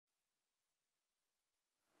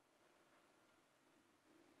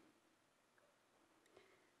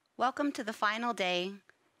Welcome to the final day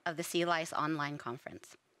of the Sea Lice Online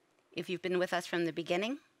Conference. If you've been with us from the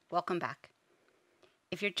beginning, welcome back.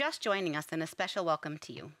 If you're just joining us, then a special welcome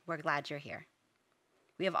to you. We're glad you're here.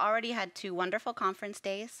 We have already had 2 wonderful conference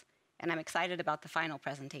days, and I'm excited about the final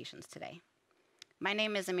presentations today. My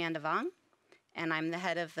name is Amanda Vang, and I'm the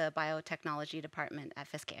head of the biotechnology department at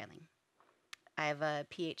Fiskaaling. I have a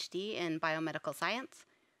PhD in biomedical science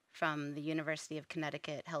from the University of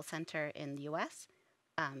Connecticut Health Center in the US,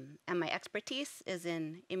 and my expertise is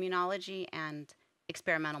in immunology and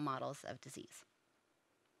experimental models of disease.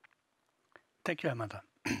 Thank you, Amanda.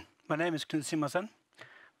 My name is Knut Simonsen.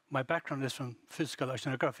 My background is from physical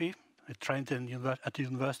oceanography. I trained at the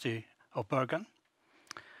University of Bergen.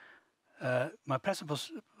 My present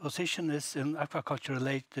position is in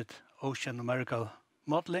aquaculture-related ocean numerical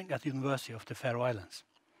modeling at the University of the Faroe Islands.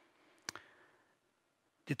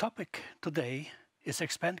 The topic today is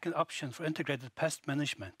expanding options for integrated pest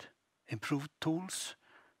management, improved tools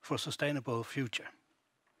for a sustainable future.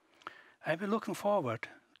 I've been looking forward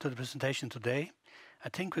to the presentation today. I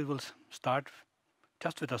think we will start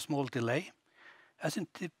just with a small delay. As in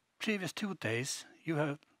the previous 2 days, you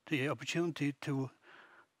have the opportunity to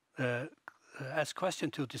ask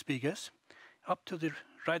questions to the speakers. Up to the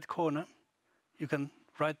right corner, you can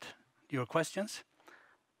write your questions.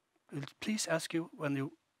 We'll please ask you, when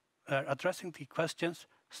you are addressing the questions,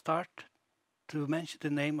 start to mention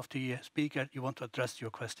the name of the speaker you want to address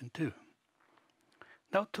your question to.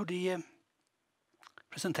 Now to the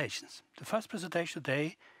presentations. The first presentation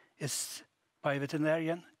today is by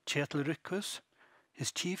veterinarian Kjetil Rykkhus.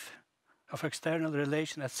 He's Chief of External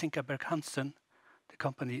Relations at Sinkaberg Hansen, the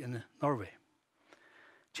company in Norway.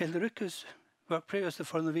 Kjetil Rykkhus worked previously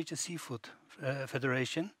for Norwegian Seafood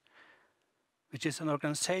Federation, which is an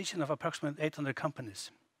organization of approximately 800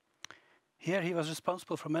 companies. Here he was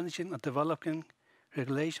responsible for managing and developing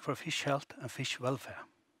regulation for fish health and fish welfare.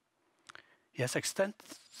 He has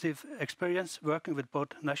extensive experience working with both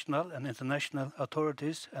national and international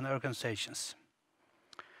authorities and organizations.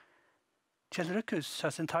 Kjetil Rykkhus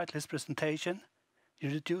has entitled his presentation,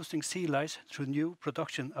 Reducing Sea Lice Through New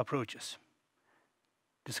Production Approaches.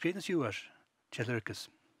 The screen is yours, Kjetil Rykkhus.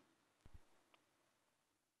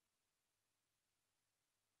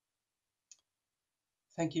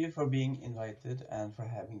 Thank you for being invited and for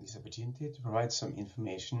having this opportunity to provide some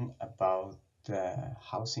information about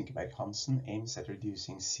how Sinkaberg Hansen aims at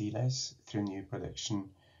reducing sea lice through new production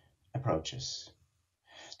approaches.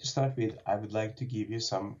 To start with, I would like to give you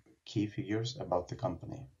some key figures about the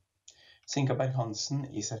company. Sinkaberg Hansen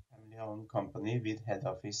is a family-owned company with head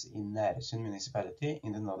office in Næresund municipality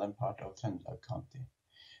in the northern part of Trøndelag County.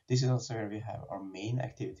 This is also where we have our main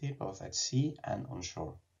activity both at sea and on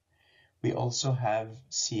shore. We also have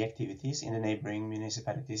sea activities in the neighboring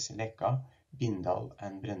municipalities Leka, Bindal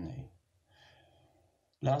and Brønnøy.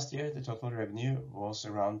 Last year, the total revenue was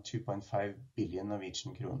around 2.5 billion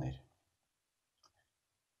Norwegian kroner.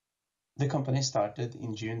 The company started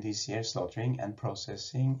in June this year slaughtering and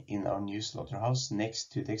processing in our new slaughterhouse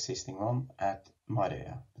next to the existing one at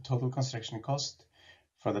Marøya. The total construction cost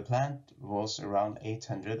for the plant was around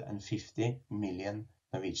 850 million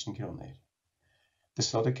Norwegian kroner. The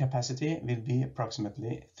slaughter capacity will be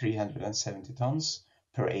approximately 370 tons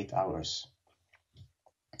per 8 hours.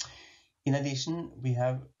 In addition, we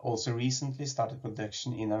have also recently started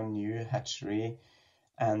production in our new hatchery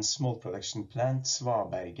and smolt production plant,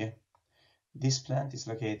 Svaberget. This plant is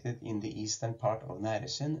located in the eastern part of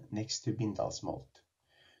Næresund, next to Bindal Smolt.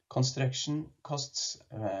 Construction costs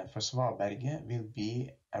for Svaberget will be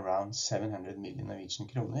around 700 million Norwegian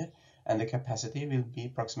kroner, and the capacity will be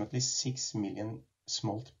approximately 6 million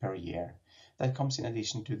smolt per year. That comes in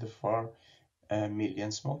addition to the 4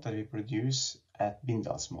 million smolt that we produce at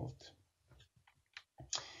Bindal Smolt.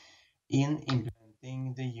 In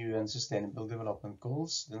implementing the UN Sustainable Development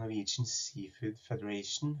Goals, the Norwegian Seafood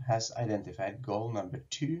Federation has identified goal number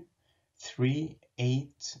 2, 3,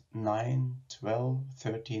 8, 9, 12,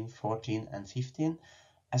 13, 14 and 15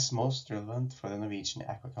 as most relevant for the Norwegian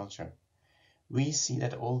aquaculture. We see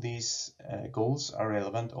that all these goals are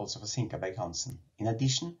relevant also for Sinkaberg Hansen. In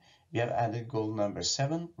addition, we have added goal number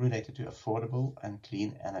 7 related to affordable and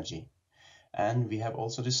clean energy. And we have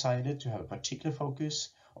also decided to have a particular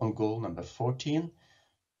focus on goal number 14,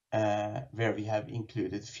 where we have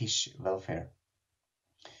included fish welfare.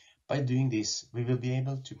 By doing this, we will be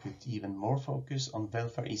able to put even more focus on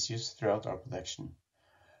welfare issues throughout our production.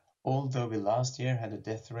 Although we last year had a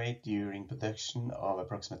death rate during production of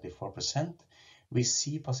approximately 4%, we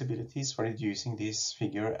see possibilities for reducing this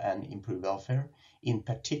figure and improve welfare, in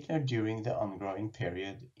particular during the ongrowing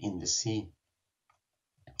period in the sea.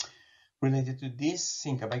 Related to this,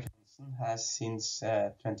 Fiskaaling has since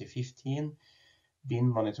 2015 been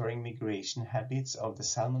monitoring migration habits of the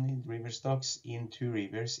salmonid river stocks in 2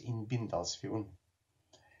 rivers in Bindalsfjorden.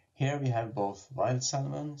 Here we have both wild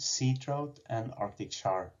salmon, sea trout, and Arctic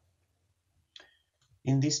char.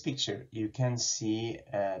 In this picture, you can see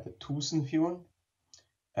the Tusenfjorden,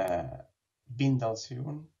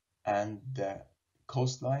 Bindalsfjorden, and the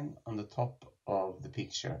coastline on the top of the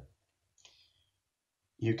picture.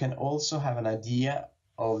 You can also have an idea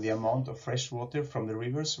of the amount of fresh water from the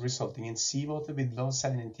rivers, resulting in seawater with low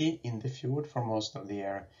salinity in the fjord for most of the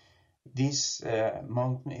year. This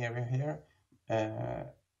mountain area here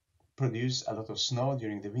produce a lot of snow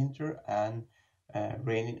during the winter and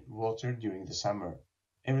rainy water during the summer.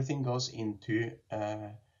 Everything goes into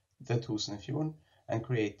the Tusenfjorden and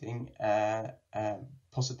creating a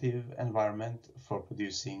positive environment for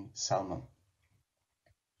producing salmon.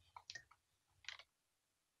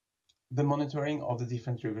 The monitoring of the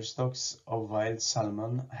different river stocks of wild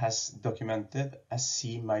salmon has documented a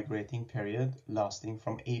sea migrating period lasting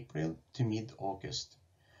from April to mid-August.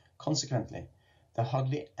 Consequently, there are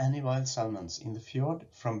hardly any wild salmons in the fjord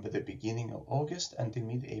from the beginning of August until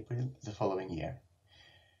mid-April the following year.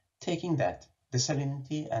 Taking that, the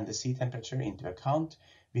salinity and the sea temperature into account,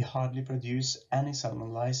 we hardly produce any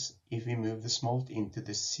salmon lice if we move the smolt into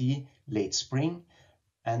the sea late spring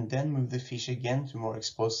and then move the fish again to more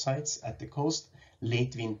exposed sites at the coast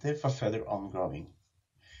late winter for further on-growing.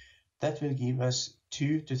 That will give us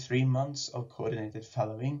 2 to 3 months of coordinated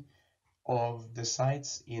fallowing of the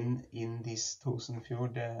sites in this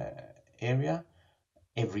Tusenfjord area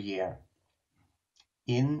every year.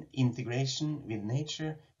 In integration with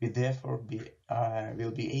nature, we therefore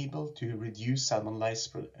will be able to reduce salmon lice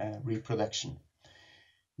reproduction.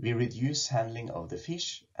 We reduce handling of the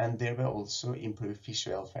fish and thereby also improve fish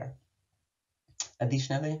welfare.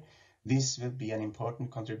 Additionally, this will be an important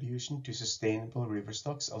contribution to sustainable river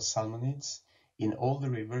stocks of salmonids in all the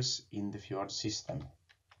rivers in the fjord system.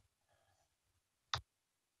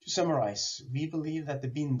 To summarize, we believe that the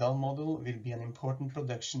Bindal model will be an important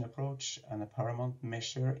production approach and a paramount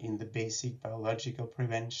measure in the basic biological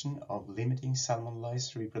prevention of limiting salmon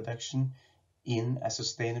lice reproduction in a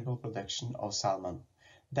sustainable production of salmon.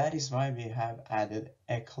 That is why we have added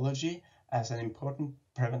ecology as an important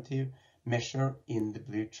preventive measure in the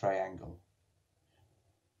blue triangle.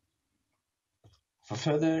 For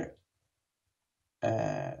further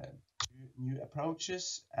new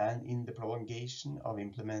approaches and in the prolongation of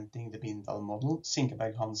implementing the Bindal model,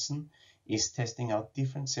 Fiskaaling is testing out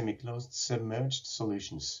different semi-closed submerged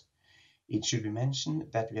solutions. It should be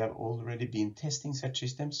mentioned that we have already been testing such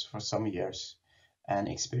systems for some years, and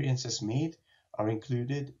experiences made are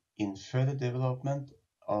included in further development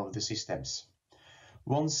of the systems.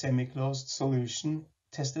 One semi-closed solution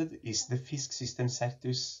tested is the Fisk system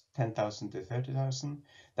Certus 10,000 to 30,000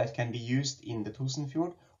 that can be used in the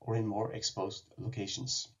Tusenfjord or in more exposed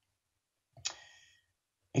locations.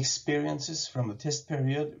 Experiences from the test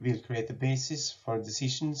period will create the basis for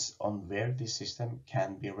decisions on where this system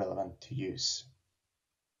can be relevant to use.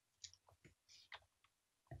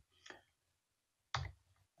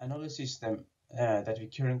 Another system that we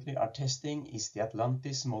currently are testing is the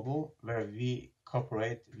Atlantis model, where we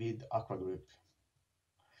cooperate with Aqua Group.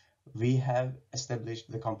 We have established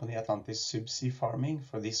the company Atlantis Subsea Farming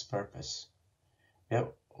for this purpose. We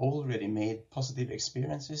have already made positive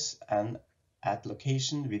experiences and at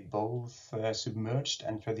location with both submerged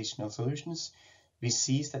and traditional solutions, we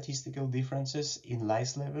see statistical differences in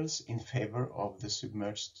lice levels in favor of the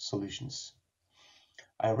submerged solutions.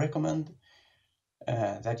 I recommend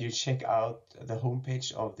that you check out the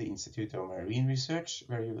homepage of the Institute of Marine Research,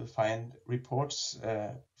 where you will find reports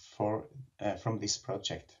from this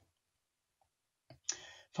project.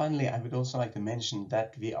 Finally, I would also like to mention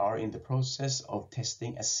that we are in the process of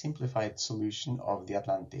testing a simplified solution of the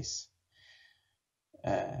Atlantis.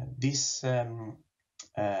 This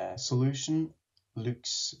solution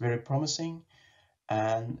looks very promising,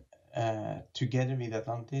 and together with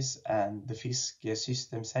Atlantis and the Fisk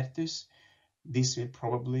system Certus, this will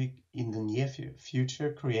probably in the near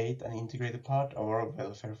future create an integrated part of our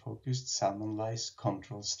welfare-focused salmon lice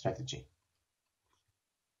control strategy.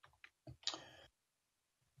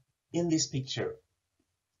 In this picture,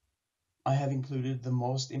 I have included the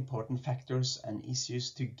most important factors and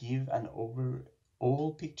issues to give an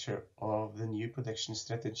overall picture of the new production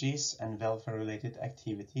strategies and welfare-related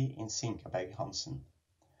activity in Fiskaaling.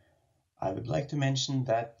 I would like to mention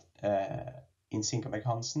that in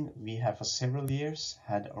Fiskaaling, we have for several years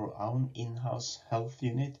had our own in-house health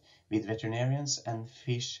unit with veterinarians and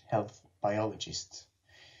fish health biologists.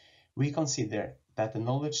 We consider that the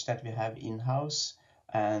knowledge that we have in-house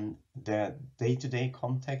and the day-to-day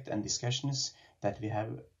contact and discussions that we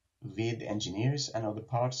have with engineers and other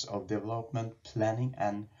parts of development, planning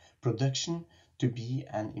and production to be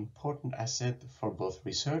an important asset for both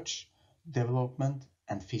research, development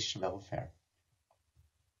and fish welfare.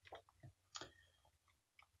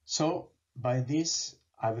 So by this,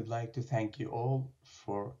 I would like to thank you all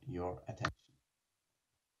for your attention.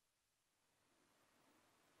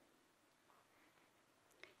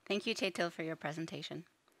 Thank you, Kjetil, for your presentation.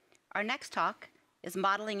 Our next talk is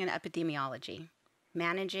Modeling and Epidemiology,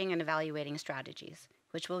 Managing and Evaluating Strategies,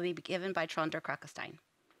 which will be given by Tronder Krakestein.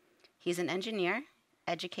 He's an engineer,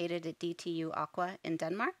 educated at DTU Aqua in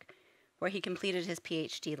Denmark, where he completed his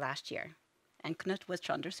PhD last year, and Knut was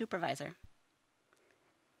Tronder's supervisor.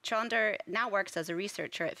 Tronder now works as a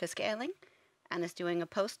researcher at Fiskaaling and is doing a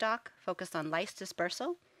postdoc focused on lice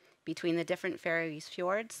dispersal between the different Faroese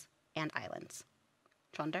fjords and islands.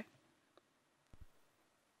 Tronder?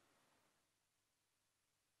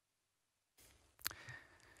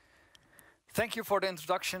 Thank you for the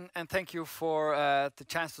introduction and thank you for the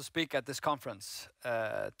chance to speak at this conference.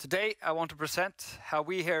 Today I want to present how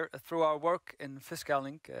we here through our work in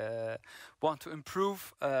Fiskaaling want to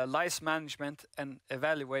improve lice management and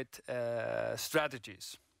evaluate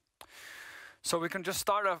strategies. So we can just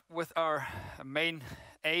start off with our main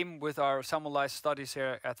aim with our salmon lice studies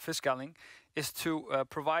here at Fiskaaling is to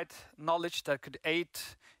provide knowledge that could aid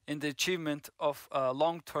in the achievement of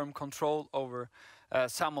long-term control over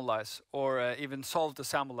salmon lice or even solve the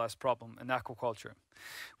salmon lice problem in aquaculture.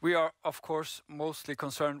 We are of course mostly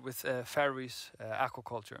concerned with Faroese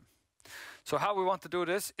aquaculture. So how we want to do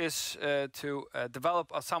this is to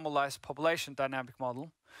develop a salmon lice population dynamic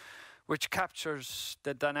model which captures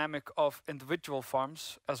the dynamic of individual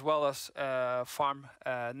farms as well as farm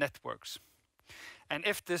networks. And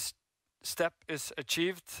if this step is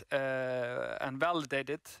achieved and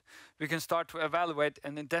validated, we can start to evaluate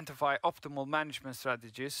and identify optimal management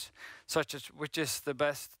strategies, such as which is the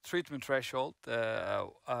best treatment threshold,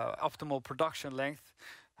 optimal production length,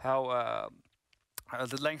 how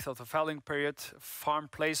the length of the fouling period, farm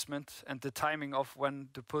placement, and the timing of when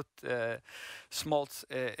to put smolts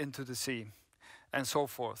into the sea, and so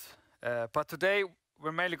forth. But today,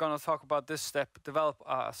 we're mainly going to talk about this step, develop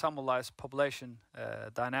a salmon lice population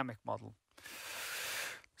dynamic model.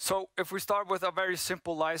 So if we start with a very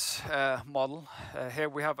simple lice model, here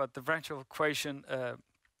we have a differential equation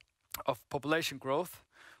of population growth,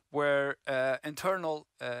 where internal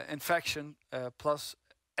infection plus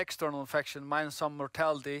external infection minus some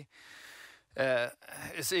mortality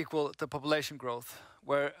is equal to population growth,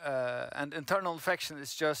 where and internal infection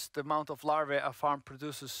is just the amount of larvae a farm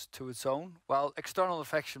produces to its own, while external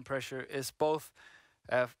infection pressure is both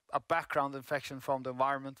a background infection from the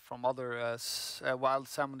environment, from other wild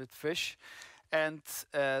salmonid fish, and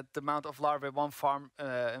the amount of larvae one farm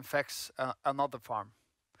infects another farm.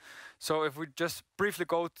 So if we just briefly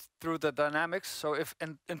go through the dynamics, so if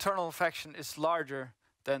internal infection is larger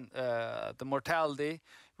than the mortality,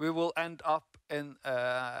 we will end up in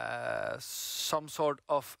some sort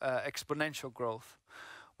of exponential growth.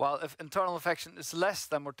 While if internal infection is less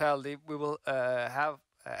than mortality, we will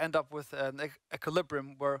end up with an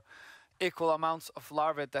equilibrium where equal amounts of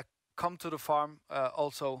larvae that come to the farm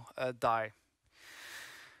also die.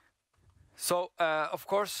 So, of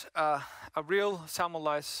course, a real salmon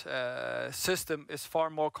lice system is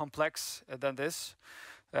far more complex than this.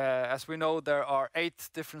 As we know, there are 8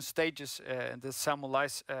 different stages in the salmon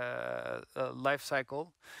lice life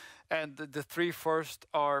cycle, and the 3 first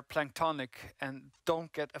are planktonic and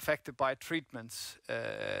don't get affected by treatments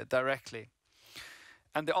directly.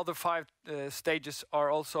 And the other 5 stages are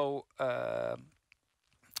also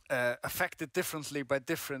affected differently by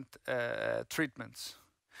different treatments.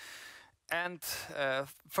 And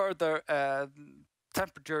further,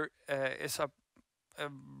 temperature is a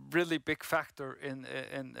really big factor in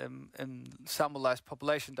salmon lice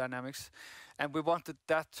population dynamics, and we wanted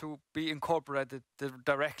that to be incorporated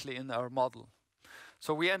directly in our model.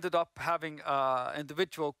 So we ended up having an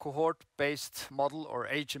individual cohort-based model, or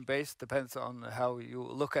agent-based, depends on how you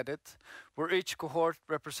look at it, where each cohort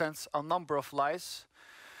represents a number of lice,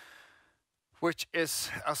 which is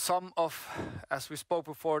a sum of, as we spoke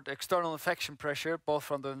before, the external infection pressure, both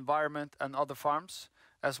from the environment and other farms,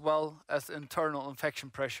 as well as internal infection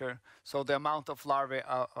pressure, so the amount of larvae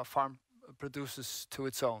a farm produces to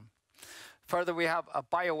its own. Further, we have a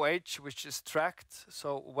bioage, which is tracked,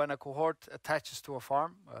 so when a cohort attaches to a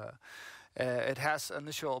farm, it has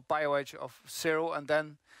initial bioage of 0, and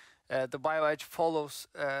then the bioage follows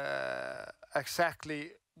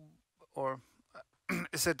exactly or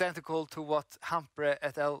is identical to what Hampre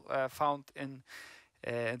et al. Found in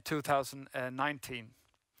 2019.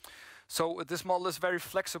 So this model is very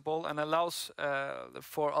flexible and allows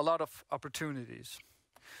for a lot of opportunities.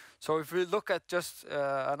 So if we look at just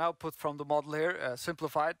an output from the model here,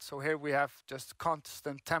 simplified, so here we have just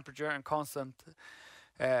constant temperature and constant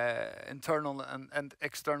internal and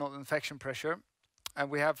external infection pressure. And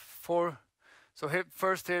we have 4, so here,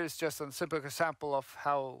 first here is just a simple example of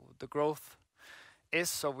how the growth is.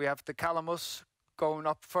 So we have the calamus going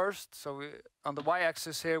up first. So on the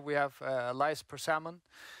y-axis here we have lice per salmon,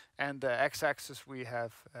 and the x-axis we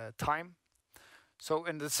have time. So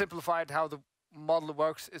in the simplified, how the model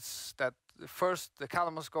works is that first the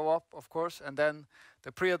calamus go up, of course, and then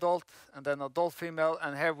the pre-adult, and then adult female,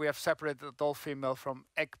 and here we have separated adult female from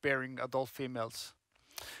egg-bearing adult females,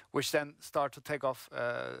 which then start to take off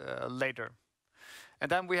later. And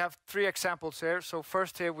then we have 3 examples here. So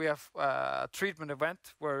first here we have a treatment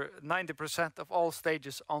event where 90% of all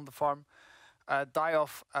stages on the farm die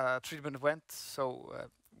of a treatment event. So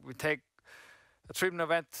we take a treatment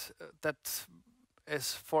event that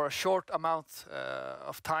is for a short amount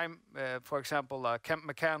of time, for example,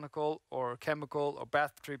 mechanical or chemical or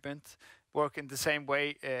bath treatment, work in the same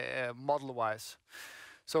way model-wise.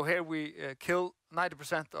 So here we kill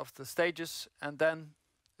 90% of the stages, and then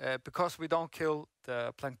because we don't kill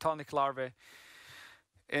the planktonic larvae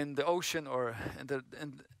in the ocean or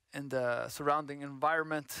in the surrounding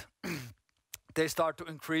environment, they start to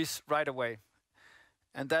increase right away.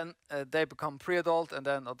 And then they become pre-adult and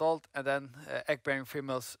then adult, and then egg-bearing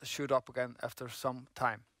females shoot up again after some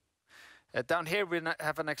time. Down here we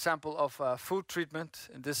have an example of food treatment.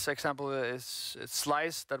 In this example is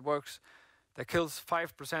Lice that works, that kills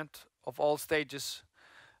 5% of all stages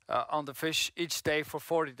on the fish each day for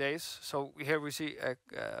 40 days. So here we see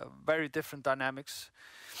very different dynamics,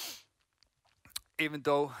 even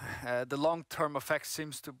though the long-term effect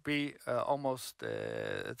seems to be almost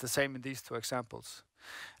the same in these 2 examples.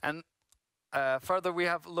 And further we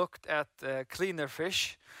have looked at cleaner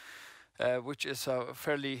fish, which is a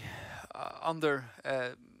fairly under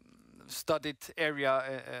studied area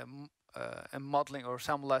in modeling or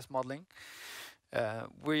salmon lice modeling.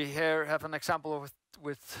 We here have an example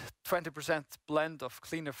with 20% blend of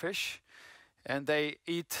cleaner fish, and they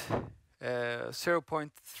eat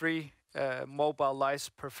 0.3 mobile lice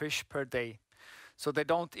per fish per day. So they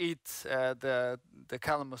don't eat the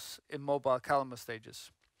calamus, immobile calamus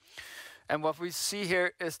stages. And what we see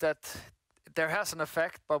here is that there has an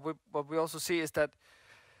effect, but what we also see is that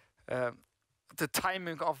the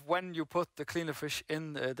timing of when you put the cleaner fish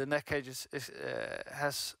in the net cages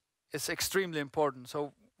is extremely important.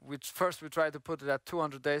 So first we tried to put it at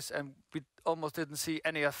 200 days, and we almost didn't see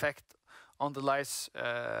any effect on the lice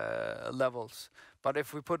levels. But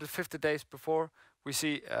if we put it 50 days before, we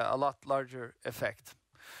see a lot larger effect.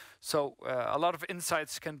 So a lot of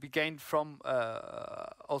insights can be gained from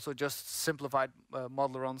also just simplified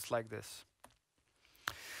model runs like this.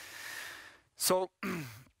 So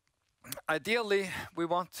ideally, we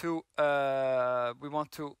want to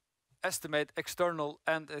estimate external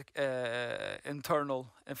and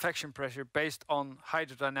internal infection pressure based on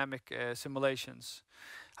hydrodynamic simulations.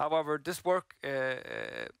 However, this work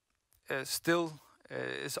still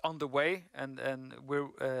is on the way, and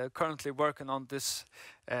we're currently working on this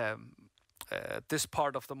this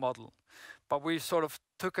part of the model. But we sort of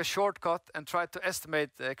took a shortcut and tried to estimate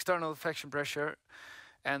the external infection pressure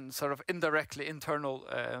and sort of indirectly internal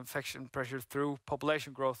infection pressure through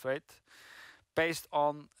population growth rate based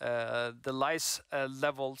on the lice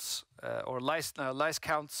levels or lice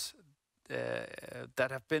counts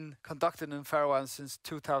that have been conducted in Faroe Islands since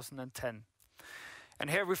 2010. And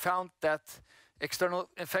here we found that external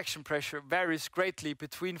infection pressure varies greatly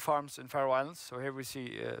between farms in Faroe Islands. So here we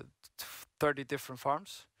see 30 different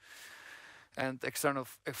farms, and external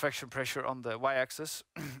infection pressure on the y-axis.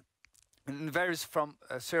 And it varies from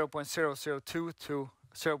 0.002 to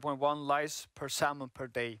 0.1 lice per salmon per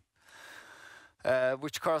day,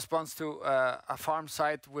 which corresponds to a farm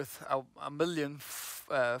site with a million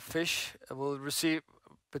fish will receive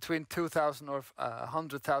between 2,000 or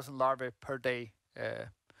 100,000 larvae per day.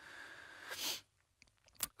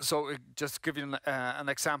 So just give you an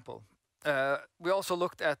example. We also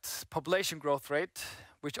looked at population growth rate,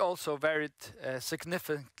 which also varied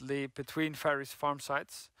significantly between various farm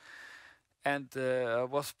sites, and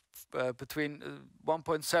was between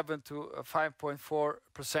 1.7 to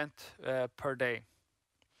 5.4% per day.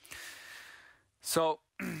 So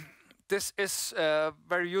this is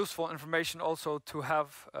very useful information also to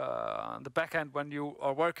have on the back end when you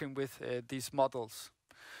are working with these models.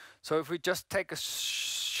 So if we just take a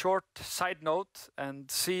short side note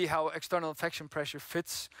and see how external infection pressure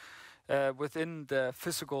fits within the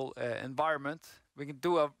physical environment, we can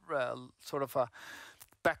do a sort of a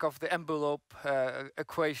back of the envelope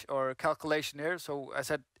equation or calculation here. So I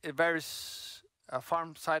said it varies. A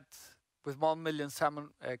farm site with 1 million salmon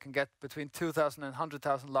can get between 2,000 and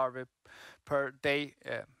 100,000 larvae per day.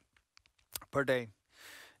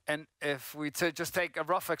 And if we just take a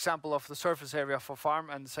rough example of the surface area of a farm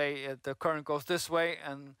and say the current goes this way,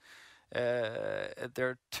 and there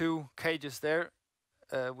are 2 cages there,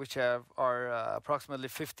 which are approximately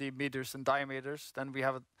 50 meters in diameters, then we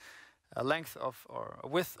have a length of, or a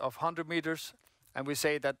width of 100 meters, and we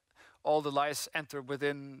say that all the lice enter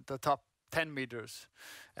within the top 10 meters.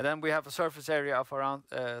 And then we have a surface area of around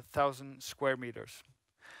 1,000 square meters.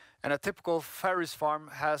 And a typical Faroese farm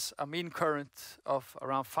has a mean current of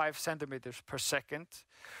around 5 centimeters per second,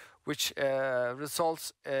 which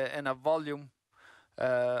results in a volume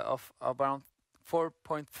of around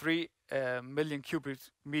 4.3 million cubic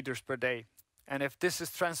meters per day. And if this is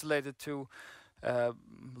translated to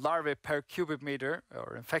larvae per cubic meter,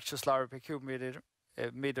 or infectious larvae per cubic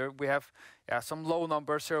meter, we have some low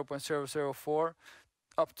number, 0.004,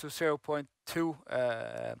 up to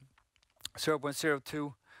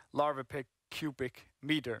 0.02 larvae per cubic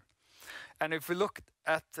meter. And if we look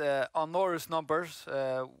at Honora's numbers,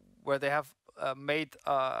 where they have made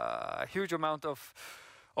a huge amount of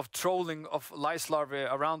trolling of lice larvae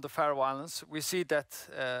around the Faroe Islands, we see that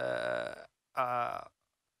the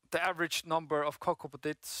average number of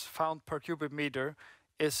coccoloptids found per cubic meter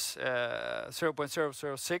is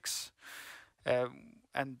 0.006,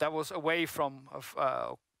 and that was away from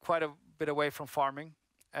quite a bit away from farming.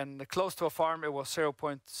 And close to a farm, it was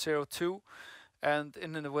 0.02, and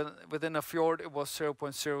within a fjord, it was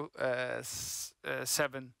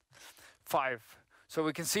 0.075. So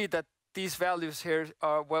we can see that these values here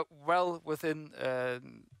are well within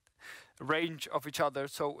range of each other.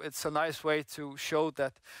 So it's a nice way to show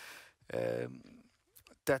that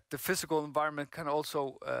that the physical environment can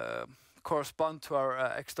also correspond to our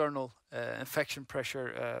external infection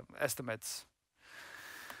pressure estimates.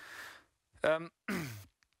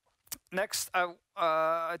 Next,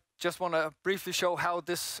 I just want to briefly show how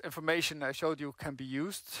this information I showed you can be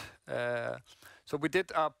used. So we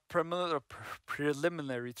did a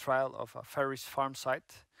preliminary trial of a Faroese farm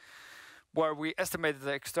site, where we estimated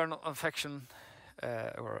the external infection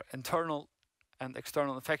or internal and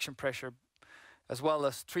external infection pressure, as well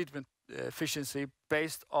as treatment efficiency,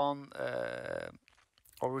 based on,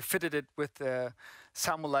 or we fitted it with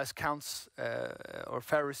salmon lice counts or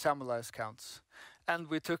Faroese salmon lice counts. And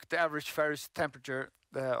we took the average Faroese temperature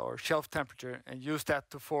or shelf temperature and used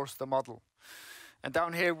that to force the model. And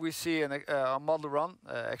down here we see a model run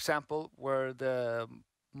example where the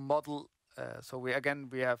model, so we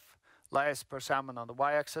have lice per salmon on the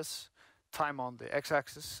y-axis, time on the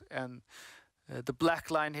x-axis, and the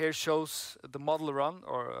black line here shows the model run,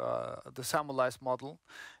 or the salmon lice model,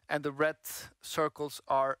 and the red circles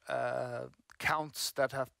are counts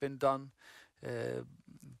that have been done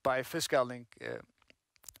by Fiskaaling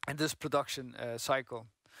in this production cycle.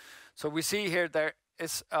 So we see here there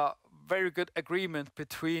is a very good agreement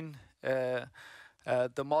between the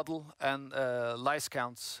model and lice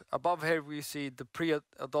counts. Above here we see the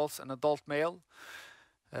pre-adults and adult male,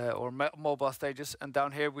 or mobile stages, and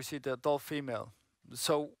down here we see the adult female.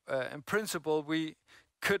 So in principle we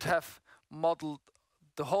could have modeled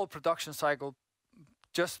the whole production cycle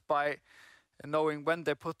just by knowing when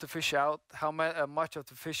they put the fish out, how much of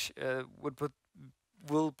the fish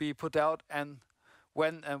will be put out, and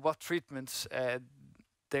when and what treatments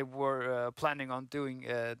they were planning on doing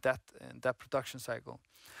that production cycle.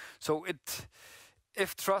 So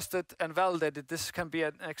if trusted and validated, this can be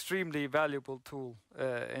an extremely valuable tool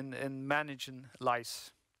in managing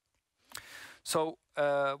lice. So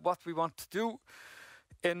what we want to do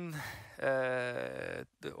in the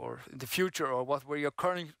future, or what we are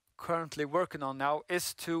currently working on now,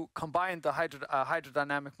 is to combine the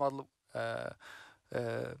hydrodynamic model.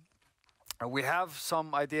 We have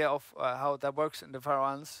some idea of how that works in the Faroe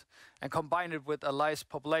Islands, and combine it with a lice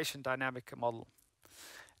population dynamic model.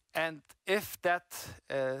 And if that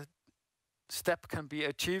step can be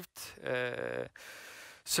achieved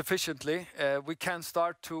sufficiently, we can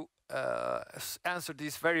start to answer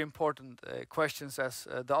these very important questions, as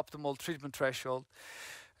the optimal treatment threshold,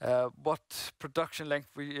 what production length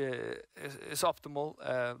is optimal,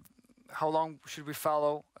 how long should we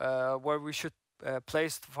follow, where we should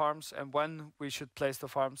place the farms, and when we should place the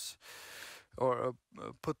farms or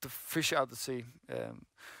put the fish out to sea.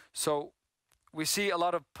 So we see a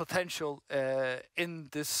lot of potential in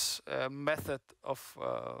this method of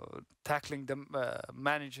tackling the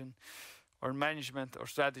management or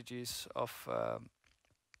strategies of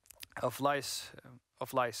lice.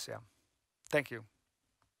 Yeah. Thank you.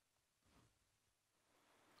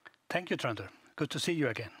 Thank you, Trond. Good to see you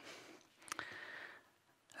again.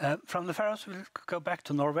 From the Faroes, we'll go back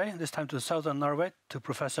to Norway, this time to southern Norway, to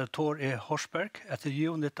Professor Tor E. Horsberg at the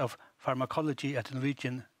Unit of Pharmacology at the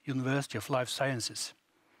Norwegian University of Life Sciences.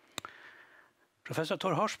 Professor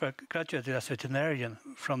Tor Horsberg graduated as veterinarian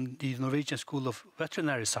from the Norwegian School of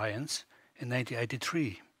Veterinary Science in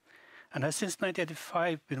 1983 and has since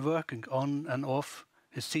 1985 been working on and off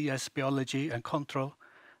with CS biology and control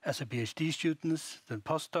as a PhD student, then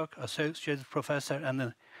postdoc, associate professor,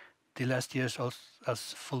 and the last years also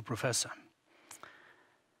as full professor.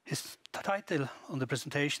 His title on the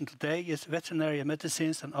presentation today is Veterinary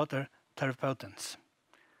Medicines and Other Therapeutics.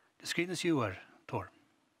 The screen is yours, Tor.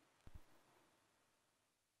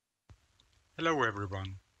 Hello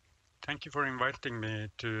everyone. Thank you for inviting me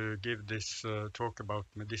to give this talk about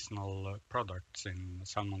medicinal products in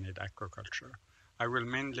salmonid aquaculture. I will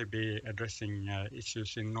mainly be addressing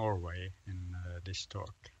issues in Norway in this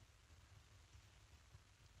talk.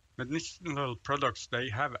 Medicinal products, they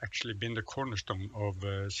have actually been the cornerstone of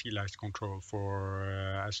sea lice control for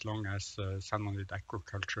as long as salmonid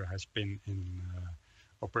aquaculture has been in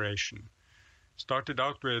operation. Started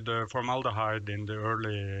out with formaldehyde in the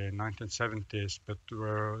early 1970s, but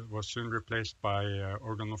was soon replaced by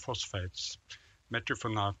organophosphates,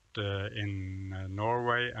 metrophenate in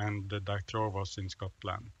Norway and dichlorvos in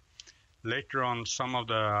Scotland. Later on, some of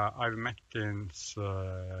the ivermectins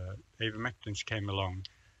came along.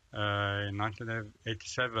 In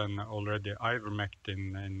 1987, already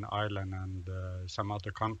ivermectin in Ireland and some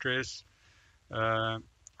other countries.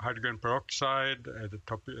 Hydrogen peroxide,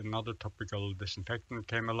 another topical disinfectant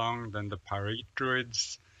came along, then the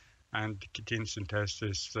pyrethroids and chitin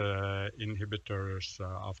synthesis inhibitors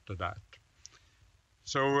after that.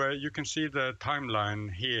 So you can see the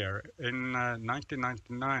timeline here. In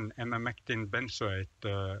 1999, emamectin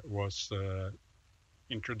benzoate was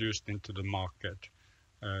introduced into the market.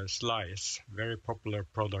 Slice, very popular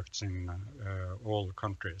products in all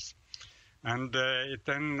countries. And it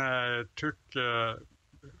then took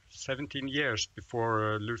 17 years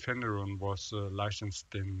before lufenuron was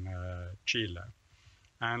licensed in Chile.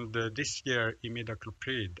 And this year,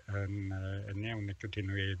 imidacloprid, a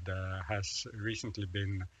neonicotinoid, has recently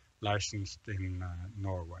been licensed in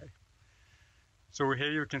Norway. So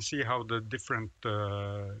here you can see how the different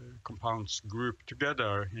compounds group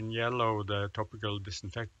together. In yellow, the topical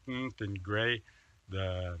disinfectant, in gray,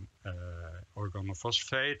 the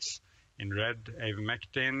organophosphates, in red,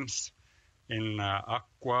 ivermectins, in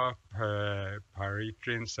aqua,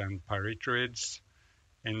 pyrethrins and pyrethroids,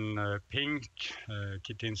 in pink,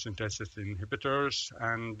 chitin synthesis inhibitors,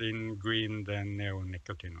 and in green, the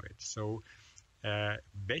neonicotinoids. So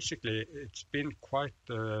basically, it's been quite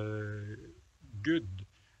good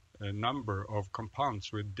number of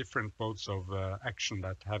compounds with different modes of action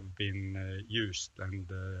that have been used and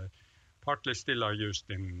partly still are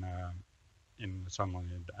used in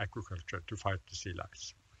salmonid aquaculture to fight the sea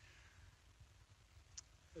lice.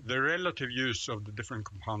 The relative use of the different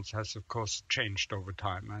compounds has of course changed over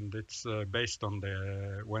time, and it's based on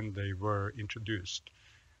when they were introduced.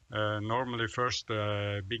 Normally first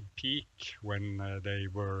a big peak when they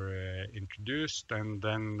were introduced, and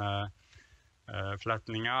then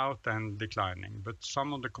flattening out and declining. But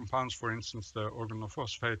some of the compounds, for instance, the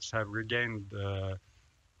organophosphates, have regained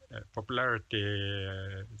popularity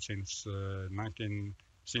since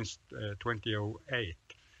 2008,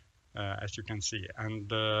 as you can see. And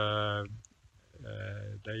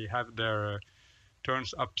they have their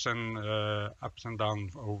turns ups and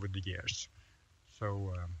downs over the years.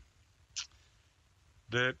 So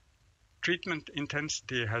the treatment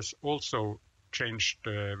intensity has also changed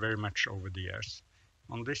very much over the years.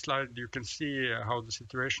 On this slide, you can see how the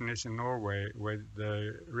situation is in Norway, with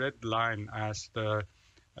the red line as the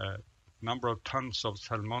number of tons of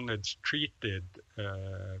salmonids treated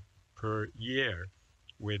per year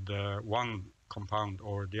with one compound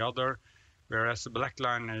or the other, whereas the black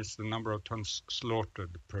line is the number of tons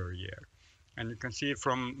slaughtered per year. And you can see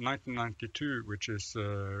from 1992, which is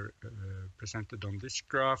presented on this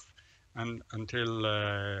graph, and until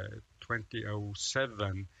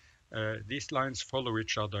 2007, these lines follow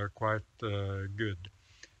each other quite good.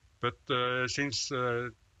 But since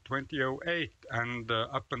 2008 and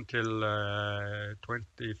up until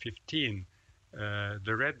 2015,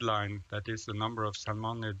 the red line, that is the number of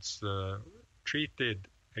salmonids treated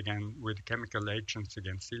again with chemical agents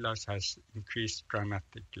against sea lice has increased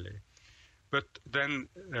dramatically. But then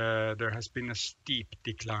there has been a steep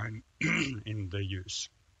decline in the use.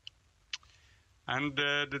 And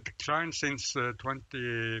the decline since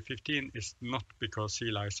 2015 is not because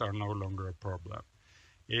sea lice are no longer a problem.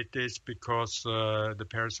 It is because the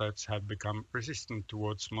parasites have become resistant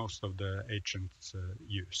towards most of the agents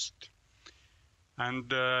used.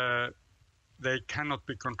 And they cannot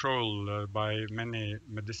be controlled by many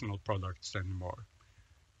medicinal products anymore.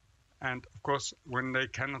 And of course, when they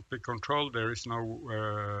cannot be controlled, there is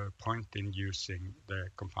no point in using the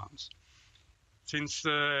compounds. Since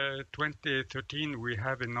 2013, we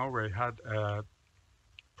have in Norway had a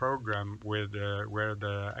program with where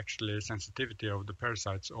the actually sensitivity of the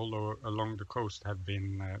parasites all along the coast have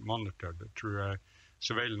been monitored through a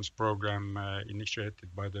surveillance program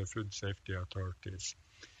initiated by the food safety authorities.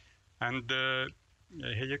 And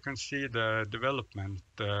here you can see the development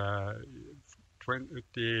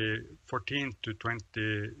 2014 to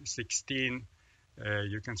 2016.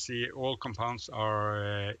 You can see all compounds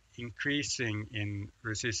are increasing in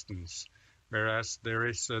resistance, whereas there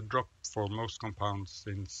is a drop for most compounds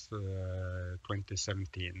since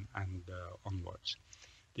 2017 and onwards.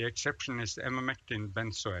 The exception is emamectin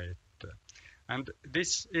benzoate. And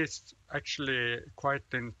this is actually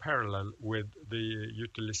quite in parallel with the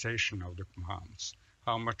utilization of the compounds,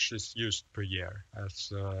 how much is used per year,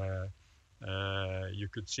 as you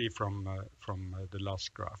could see from the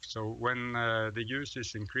last graph. So when the use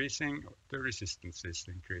is increasing, the resistance is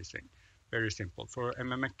increasing. Very simple. For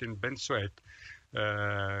emamectin benzoate,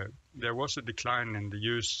 there was a decline in the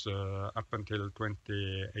use up until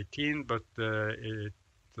 2018, but it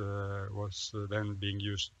was then being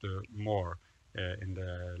used more in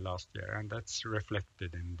the last year, and that's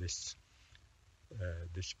reflected in this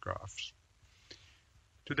graph.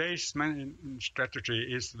 Today's main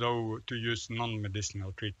strategy is, though, to use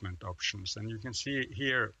non-medicinal treatment options, and you can see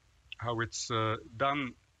here how it's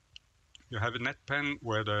done. You have a net pen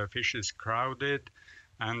where the fish is crowded,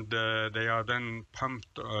 and they are then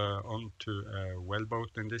pumped onto a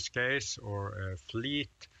wellboat in this case, or a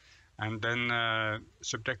fleet, and then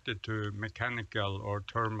subjected to mechanical or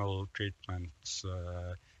thermal treatments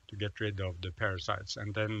to get rid of the parasites,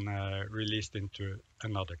 and then released into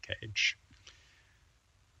another cage.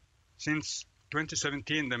 Since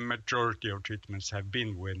 2017, the majority of treatments have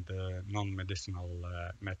been with non-medicinal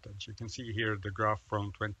methods. You can see here the graph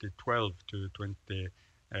from 2012 to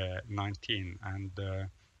 2019,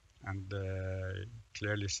 and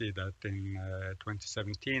clearly see that in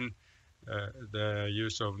 2017, the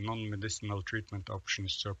use of non-medicinal treatment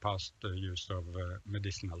options surpassed the use of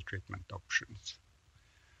medicinal treatment options.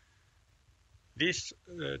 These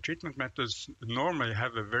treatment methods normally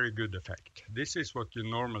have a very good effect. This is what you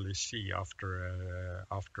normally see after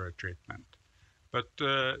a treatment. But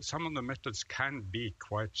some of the methods can be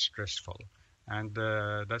quite stressful, and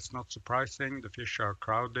that's not surprising. The fish are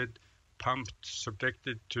crowded, pumped,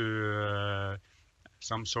 subjected to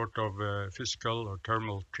some sort of physical or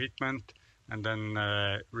thermal treatment, and then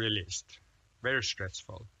released. Very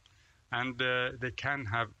stressful. And they can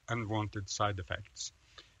have unwanted side effects.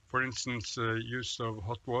 For instance, use of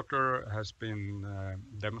hot water has been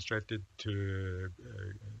demonstrated to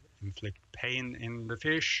inflict pain in the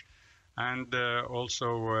fish, and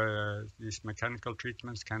also these mechanical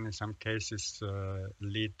treatments can in some cases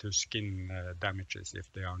lead to skin damages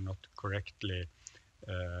if they are not correctly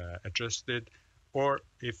adjusted, or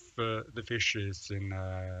if the fish is in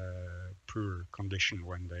a poor condition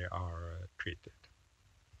when they are treated.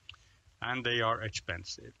 And they are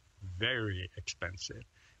expensive, very expensive,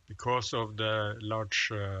 because of the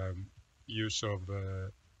large use of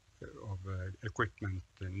equipment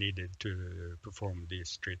needed to perform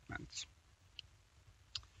these treatments.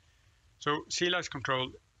 So sea lice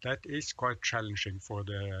control, that is quite challenging for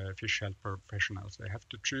the fish health professionals. They have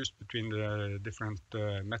to choose between the different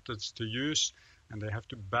methods to use, and they have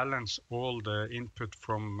to balance all the input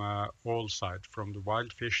from all sides, from the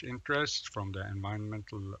wild fish interest, from the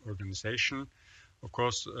environmental organization. Of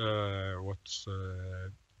course, what's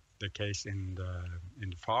the case in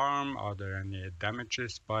the farm? Are there any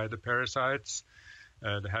damages by the parasites?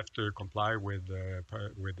 They have to comply with the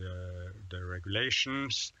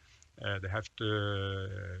regulations. They have to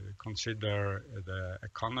consider the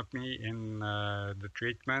economy in the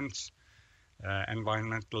treatments,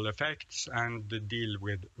 environmental effects, and deal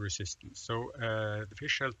with resistance. So the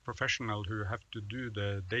fish health professional who have to do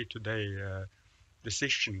the day-to-day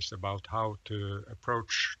decisions about how to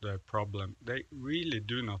approach the problem, they really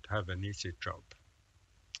do not have an easy job.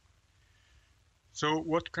 So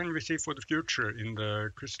what can we see for the future in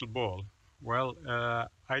the crystal ball? Well,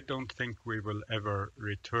 I don't think we will ever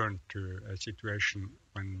return to a situation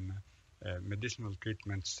when medicinal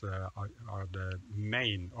treatments are the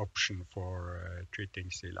main option for treating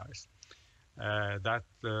sea lice. That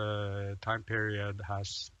time period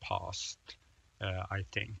has passed, I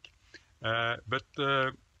think.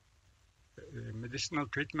 But medicinal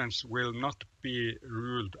treatments will not be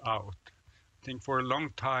ruled out. I think for a long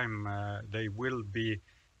time they will be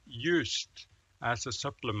used as a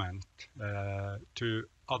supplement to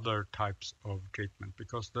other types of treatment,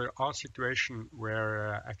 because there are situations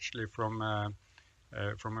where actually from a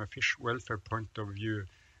fish welfare point of view,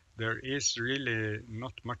 there is really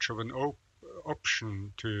not much of an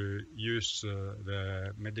option to use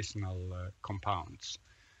the medicinal compounds,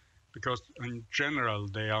 because in general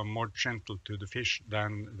they are more gentle to the fish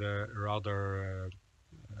than the rather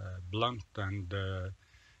blunt and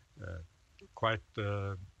quite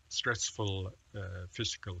stressful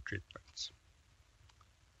physical treatments.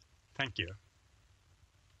 Thank you.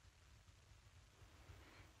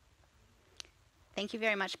 Thank you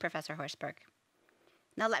very much, Professor Horsberg.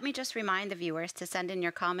 Now let me just remind the viewers to send in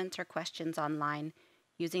your comments or questions online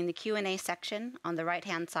using the Q&A section on the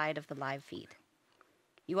right-hand side of the live feed.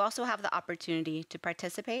 You also have the opportunity to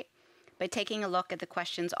participate by taking a look at the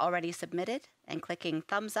questions already submitted and clicking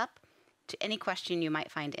thumbs up to any question you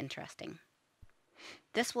might find interesting.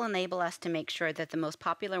 This will enable us to make sure that the most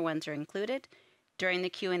popular ones are included during the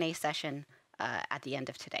Q&A session at the end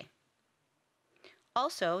of today.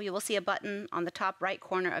 Also, you will see a button on the top right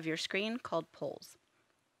corner of your screen called Polls.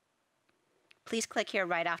 Please click here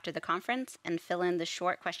right after the conference and fill in the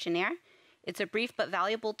short questionnaire. It's a brief but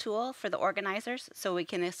valuable tool for the organizers so we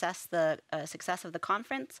can assess the success of the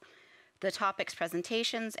conference, the topics,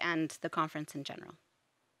 presentations, and the conference in general.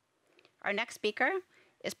 Our next speaker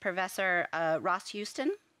is Professor Ross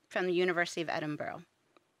Houston from the University of Edinburgh.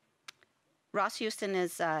 Ross Houston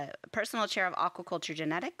is Personal Chair of Aquaculture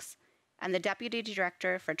Genetics and the Deputy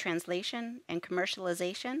Director for Translation and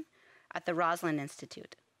Commercialization at the Roslin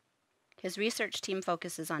Institute. His research team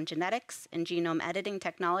focuses on genetics and genome editing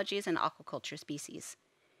technologies in aquaculture species,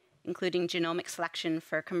 including genomic selection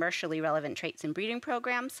for commercially relevant traits in breeding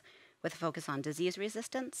programs with a focus on disease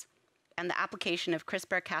resistance, and the application of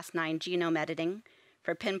CRISPR-Cas9 genome editing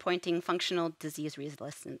for pinpointing functional disease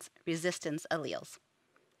resistance alleles.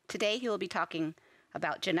 Today, he will be talking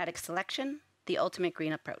about genetic selection, the ultimate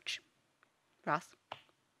green approach. Ross?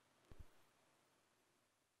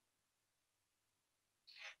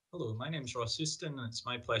 Hello, my name is Ross Houston, and it's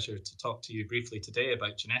my pleasure to talk to you briefly today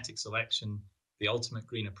about genetic selection, the ultimate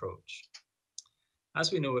green approach.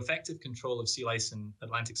 As we know, effective control of sea lice in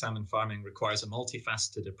Atlantic salmon farming requires a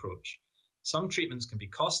multifaceted approach. Some treatments can be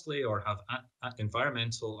costly or have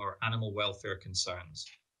environmental or animal welfare concerns.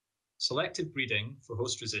 Selective breeding for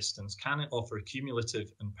host resistance can offer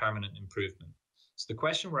cumulative and permanent improvement. So the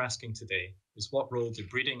question we're asking today is, what role do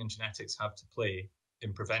breeding and genetics have to play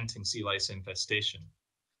in preventing sea lice infestation?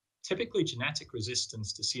 Typically, genetic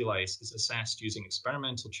resistance to sea lice is assessed using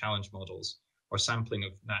experimental challenge models or sampling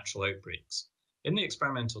of natural outbreaks. In the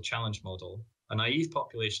experimental challenge model, a naive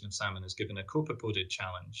population of salmon is given a copepoded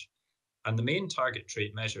challenge, and the main target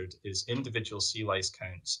trait measured is individual sea lice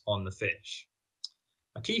counts on the fish.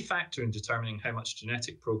 A key factor in determining how much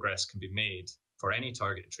genetic progress can be made for any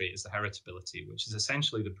target trait is the heritability, which is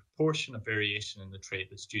essentially the proportion of variation in the trait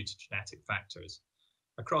that's due to genetic factors.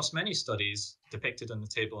 Across many studies depicted on the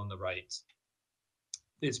table on the right,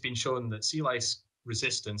 it's been shown that sea lice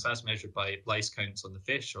resistance, as measured by lice counts on the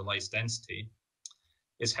fish or lice density,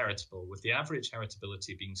 is heritable, with the average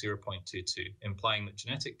heritability being 0.22, implying that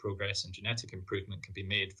genetic progress and genetic improvement can be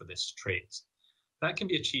made for this trait. That can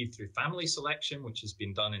be achieved through family selection, which has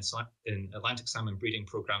been done in Atlantic salmon breeding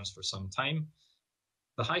programs for some time.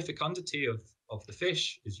 The high fecundity of the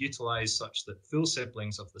fish is utilized such that full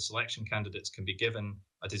siblings of the selection candidates can be given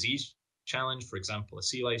a disease challenge, for example, a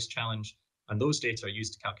sea lice challenge, and those data are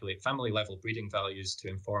used to calculate family-level breeding values to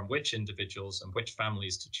inform which individuals and which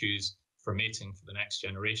families to choose for mating for the next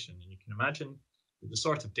generation. And you can imagine that the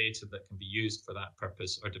sort of data that can be used for that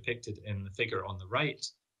purpose are depicted in the figure on the right,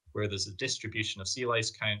 where there's a distribution of sea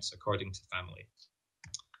lice counts according to family.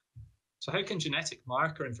 So how can genetic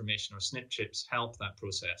marker information or SNP chips help that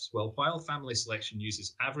process? Well, while family selection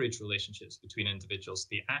uses average relationships between individuals,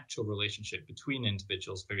 the actual relationship between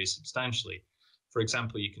individuals varies substantially. For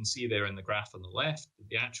example, you can see there in the graph on the left,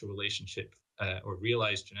 the actual relationship or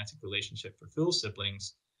realized genetic relationship for full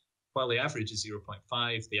siblings, while the average is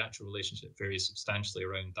 0.5, the actual relationship varies substantially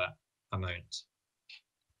around that amount.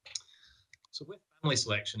 So with family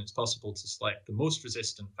selection, it's possible to select the most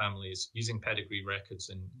resistant families using pedigree records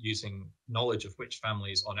and using knowledge of which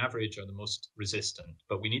families on average are the most resistant.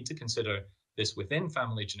 But we need to consider this within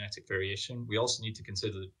family genetic variation. We also need to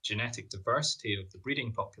consider the genetic diversity of the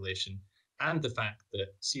breeding population and the fact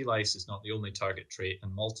that sea lice is not the only target trait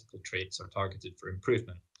and multiple traits are targeted for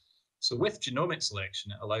improvement. So with genomic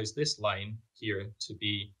selection, it allows this line here to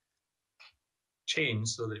be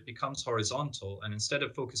changed so that it becomes horizontal, and instead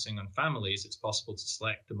of focusing on families, it's possible to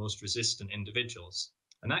select the most resistant individuals.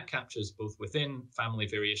 And that captures both within family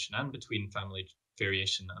variation and between family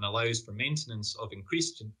variation and allows for maintenance of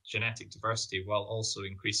increased genetic diversity while also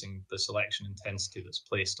increasing the selection intensity that's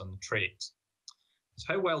placed on the trait.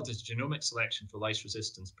 So how well does genomic selection for lice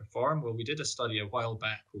resistance perform? Well, we did a study a while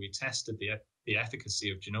back where we tested the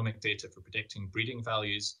efficacy of genomic data for predicting breeding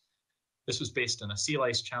values. This was based on a sea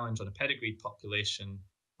lice challenge on a pedigreed population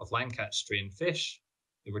of Landcatch strain fish.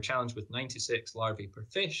 They were challenged with 96 larvae per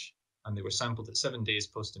fish, and they were sampled at 7 days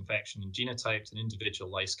post-infection and genotyped, and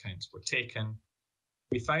individual lice counts were taken.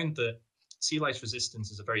 We found that sea lice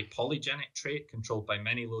resistance is a very polygenic trait controlled by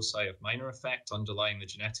many loci of minor effect underlying the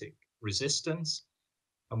genetic resistance.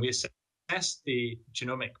 And we assessed the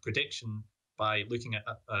genomic prediction by looking at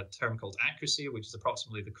a term called accuracy, which is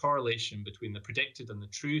approximately the correlation between the predicted and the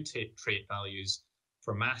true trait values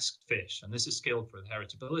for masked fish. And this is scaled for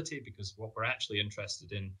heritability because what we're actually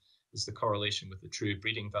interested in is the correlation with the true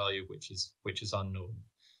breeding value, which is unknown.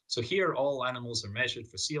 So here, all animals are measured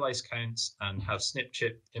for sea lice counts and have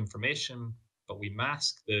SNP-chip information, but we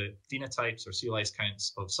mask the phenotypes or sea lice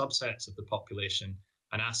counts of subsets of the population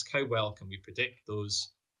and ask how well can we predict those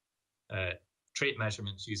trait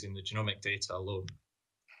measurements using the genomic data alone.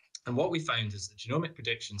 And what we found is that genomic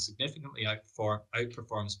prediction significantly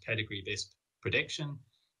outperforms pedigree-based prediction,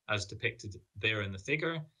 as depicted there in the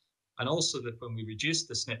figure, and also that when we reduced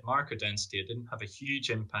the SNP marker density, it didn't have a huge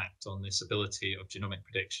impact on this ability of genomic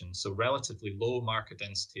prediction, so relatively low marker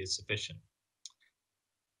density is sufficient.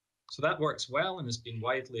 So that works well and has been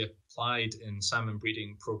widely applied in salmon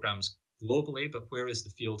breeding programs globally, but where is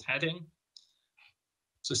the field heading?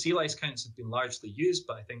 So sea lice counts have been largely used,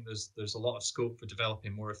 but I think there's a lot of scope for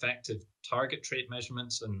developing more effective target trait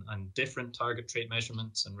measurements and different target trait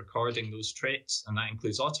measurements and recording those traits. And that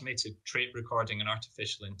includes automated trait recording and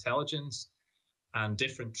artificial intelligence and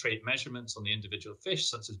different trait measurements on the individual fish,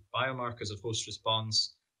 such as biomarkers of host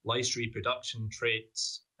response, lice reproduction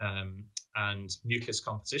traits, and mucus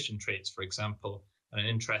composition traits, for example. And an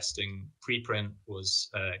interesting preprint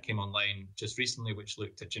came online just recently, which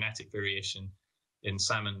looked at genetic variation in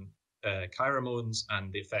salmon chiromones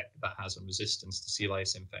and the effect that has on resistance to sea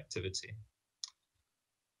lice infectivity.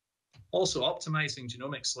 Also, optimizing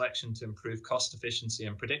genomic selection to improve cost efficiency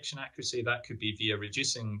and prediction accuracy, that could be via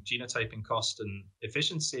reducing genotyping cost and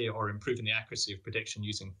efficiency or improving the accuracy of prediction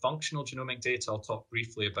using functional genomic data. I'll talk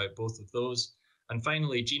briefly about both of those. And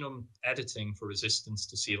finally, genome editing for resistance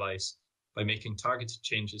to sea lice by making targeted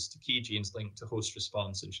changes to key genes linked to host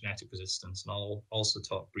response and genetic resistance. And I'll also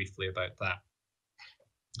talk briefly about that.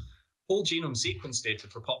 Whole genome sequence data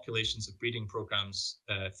for populations of breeding programs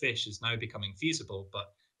fish is now becoming feasible,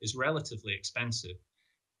 but is relatively expensive.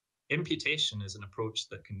 Imputation is an approach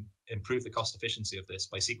that can improve the cost efficiency of this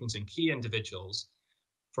by sequencing key individuals,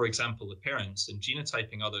 for example, the parents, and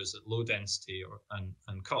genotyping others at low density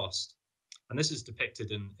and cost. And this is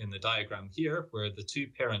depicted in the diagram here, where the two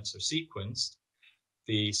parents are sequenced.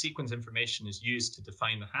 The sequence information is used to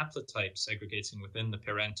define the haplotypes segregating within the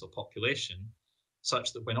parental population,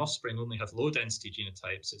 such that when offspring only have low-density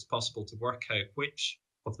genotypes, it's possible to work out which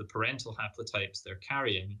of the parental haplotypes they're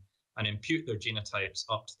carrying and impute their genotypes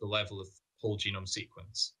up to the level of whole genome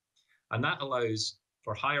sequence. And that allows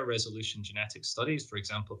for higher resolution genetic studies, for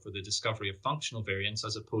example, for the discovery of functional variants,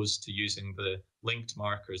 as opposed to using the linked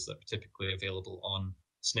markers that are typically available on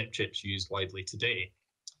SNP chips used widely today.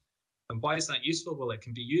 And why is that useful? Well, it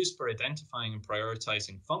can be used for identifying and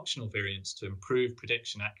prioritizing functional variants to improve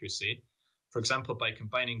prediction accuracy. For example, by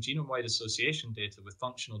combining genome-wide association data with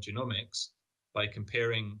functional genomics, by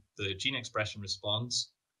comparing the gene expression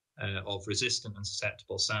response of resistant and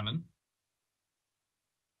susceptible salmon.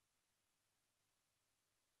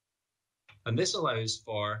 And this allows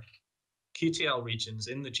for QTL regions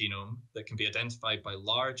in the genome that can be identified by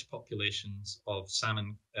large populations of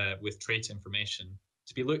salmon with trait information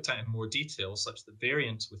to be looked at in more detail, such that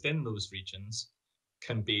variants within those regions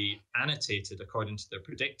can be annotated according to their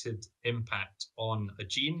predicted impact on a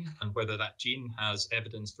gene and whether that gene has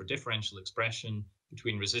evidence for differential expression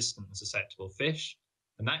between resistant and susceptible fish.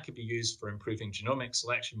 And that could be used for improving genomic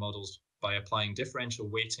selection models by applying differential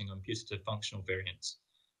weighting on putative functional variants.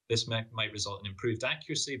 This might result in improved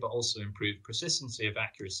accuracy, but also improved persistency of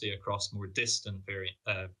accuracy across more distant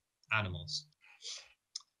animals.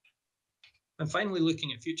 And finally,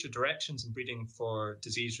 looking at future directions in breeding for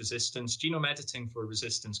disease resistance, genome editing for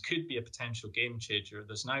resistance could be a potential game changer.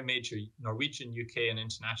 There's now major Norwegian, UK, and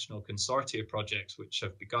international consortia projects which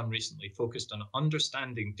have begun recently focused on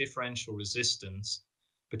understanding differential resistance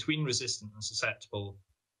between resistant and susceptible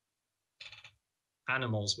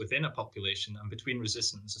animals within a population and between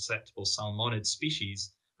resistant and susceptible salmonid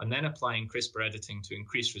species, and then applying CRISPR editing to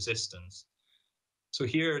increase resistance. So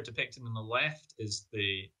here, depicted on the left, is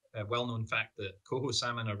the well-known fact that coho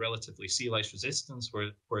salmon are relatively sea lice resistant,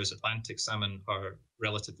 whereas Atlantic salmon are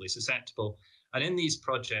relatively susceptible. And in these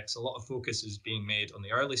projects, a lot of focus is being made on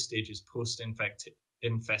the early stages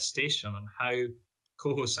post-infestation on how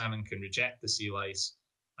coho salmon can reject the sea lice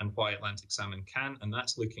and why Atlantic salmon can. And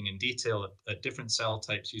that's looking in detail at different cell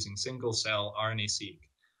types using single-cell RNA-seq,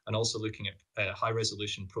 and also looking at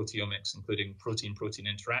high-resolution proteomics, including protein-protein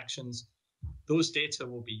interactions. Those data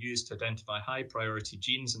will be used to identify high-priority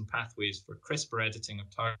genes and pathways for CRISPR editing of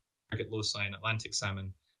target loci in Atlantic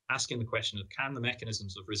salmon, asking the question of, can the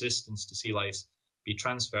mechanisms of resistance to sea lice be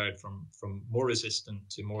transferred from more resistant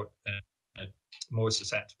to more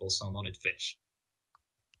susceptible salmonid fish?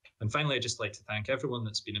 And finally, I'd just like to thank everyone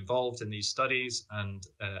that's been involved in these studies and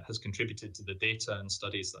has contributed to the data and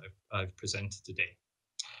studies that I've presented today.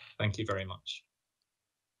 Thank you very much.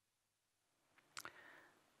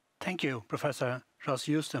 Thank you, Professor Ross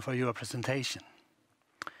Houston, for your presentation.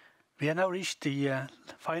 We have now reached the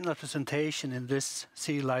final presentation in this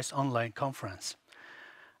Sea Lice Online conference.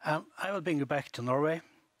 I will bring you back to Norway,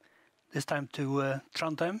 this time to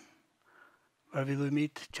Trondheim, where we will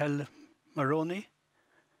meet Kjell Maroney.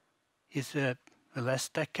 He's the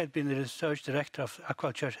last decade been the research director of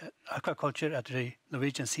aquaculture at the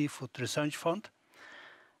Norwegian Seafood Research Fund.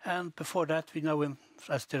 And before that, we know him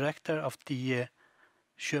as director of the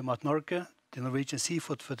Sjømat Norge, the Norwegian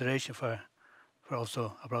Seafood Federation, for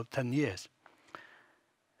also about 10 years.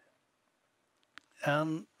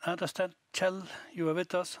 And I understand, Kjell, you are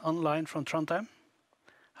with us online from Trondheim.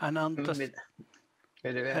 And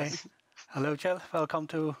yes. Hello, Kjell. Welcome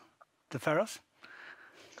to the Faroes.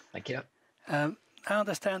 Thank you. I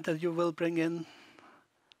understand that you will bring in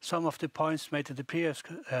some of the points made in the previous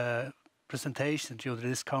presentation during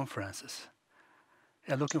these conferences.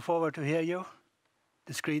 I'm looking forward to hear you.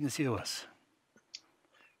 The screen is yours.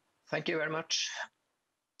 Thank you very much.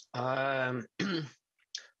 I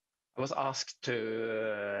was asked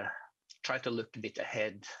to try to look a bit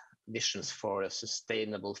ahead, visions for a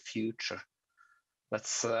sustainable future.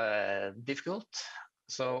 That's difficult.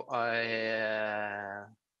 So I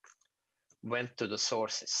went to the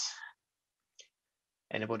sources.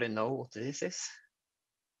 Anybody know what this is?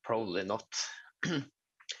 Probably not.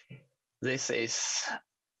 This is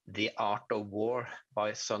The Art of War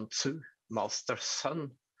by Sun Tzu, Master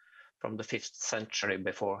Sun, from the 5th century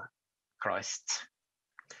before Christ.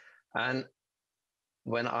 And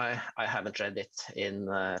when I haven't read it in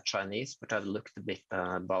Chinese, but I've looked a bit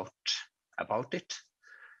about it.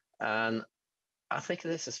 And I think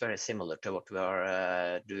this is very similar to what we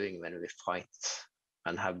are doing when we fight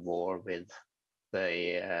and have war with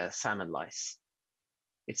the salmon lice.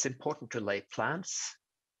 It's important to lay plans.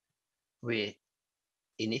 We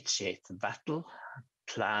initiate the battle,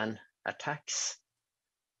 plan attacks,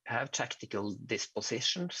 have tactical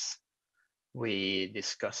dispositions. We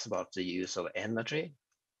discuss about the use of energy.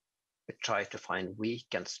 We try to find weak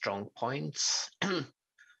and strong points.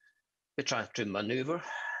 We try to maneuver.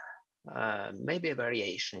 Maybe a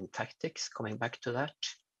variation in tactics, coming back to that.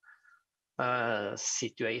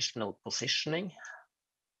 Situational positioning.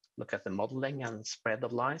 Look at the modeling and spread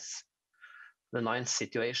of lice. The 9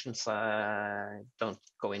 situations, don't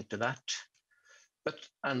go into that.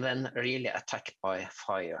 And then really attack by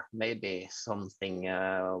fire. Maybe something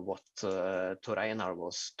what Tor Einar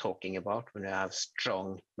was talking about when you have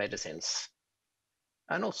strong medicines.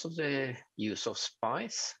 And also the use of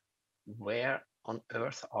spies. Where on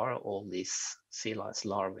earth are all these sea lice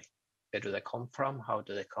larvae? Where do they come from? How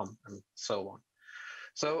do they come? And so on.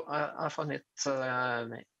 So I found it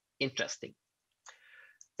interesting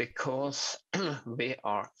because we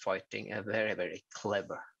are fighting a very, very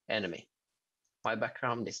clever enemy. My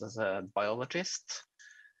background is as a biologist.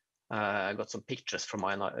 I got some pictures from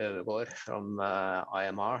Einar Øvergaard from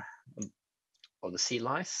IMR of the sea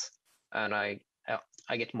lice, and I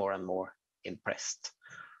get more and more impressed.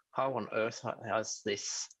 How on earth has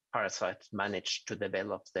this parasite managed to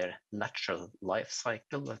develop their natural life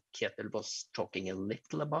cycle that Kjetil was talking a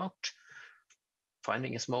little about?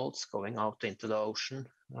 finding smolts, going out into the ocean,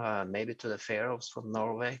 maybe to the Faroes from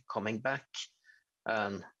Norway, coming back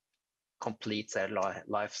and complete their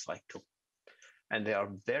life cycle. And they are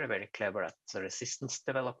very, very clever at the resistance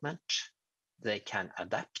development. They can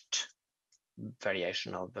adapt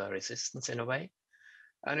variation of the resistance in a way.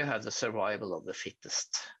 And you have the survival of the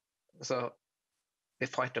fittest. So we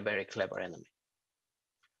fight a very clever enemy.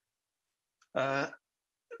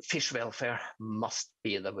 Fish welfare must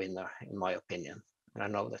be the winner, in my opinion. And I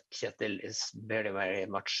know that Kjetil is very, very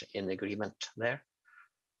much in agreement there.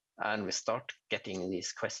 And we start getting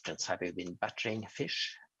these questions. Have you been battering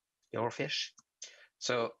fish, your fish?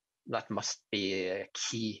 So that must be a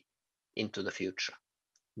key into the future.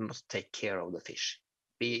 We must take care of the fish,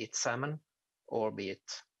 be it salmon or be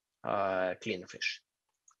it cleaner fish.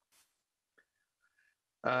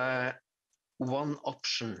 One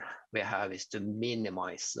option we have is to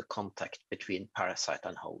minimize the contact between parasite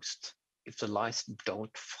and host. If the lice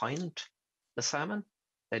don't find the salmon,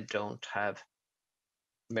 they don't have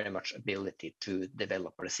very much ability to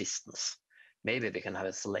develop resistance. Maybe we can have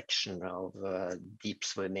a selection of deep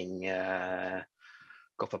swimming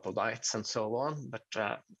coprolites and so on,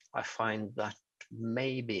 but I find that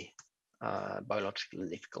maybe biologically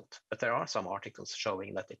difficult. But there are some articles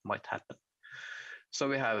showing that it might happen. So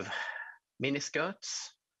we have mini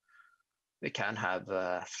skirts. We can have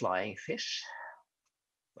flying fish,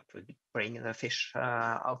 but we bring the fish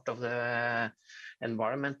out of the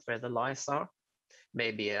environment where the lice are.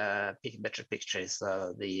 Maybe better pictures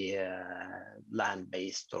of the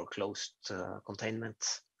land-based or closed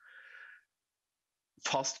containment.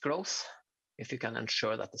 Fast growth. If you can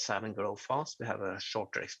ensure that the salmon grow fast, we have a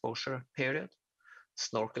shorter exposure period.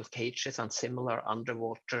 Snorkel cages and similar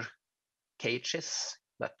underwater cages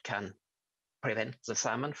that can prevent the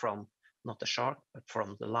salmon from, not the shark, but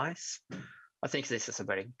from the lice. I think this is a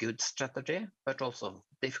very good strategy, but also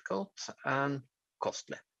difficult and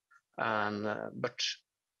costly. But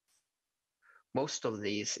most of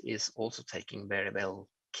these is also taking very well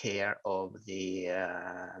care of the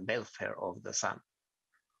welfare of the salmon.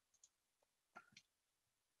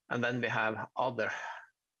 And then we have other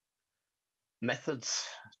methods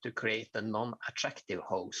to create a non-attractive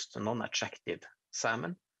host, a non-attractive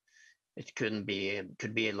salmon. It could be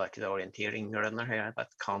like the orienteering runner here that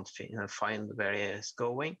can't find where it's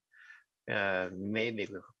going. Maybe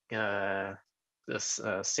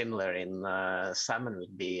similar in salmon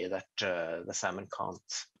would be that the salmon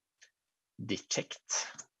can't detect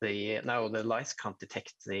the lice can't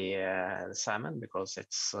detect the salmon because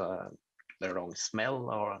it's the wrong smell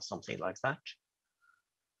or something like that.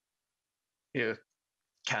 You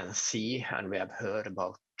can see, and we have heard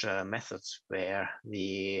about methods where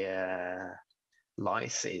the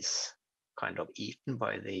lice is kind of eaten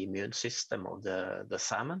by the immune system of the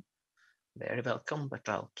salmon. Very welcome, but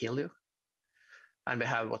I'll kill you. And we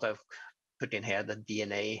have what I've put in here, the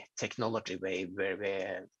DNA technology wave,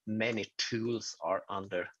 where many tools are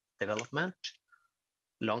under development.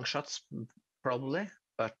 Long shots, probably,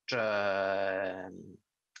 but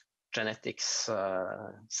genetics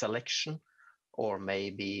selection, or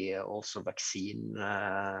maybe also vaccine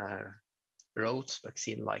roads,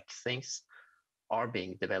 vaccine-like things are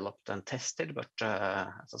being developed and tested. But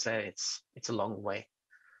as I say, it's a long way.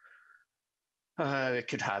 We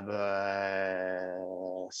could have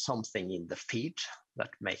something in the feed that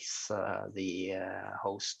makes the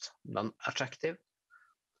host non-attractive.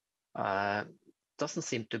 Doesn't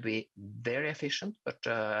seem to be very efficient, but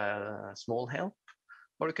small help.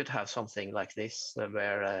 Or you could have something like this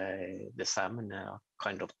where the salmon are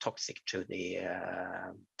kind of toxic to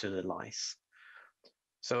the lice.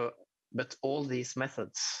 So, but all these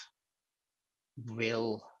methods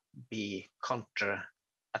will be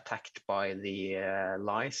attacked by the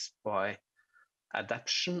lice by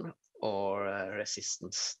adaptation or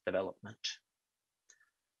resistance development.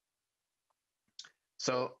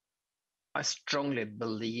 So I strongly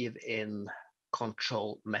believe in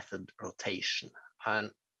control method rotation.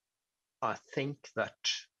 And I think that,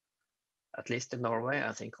 at least in Norway,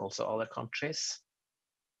 I think also other countries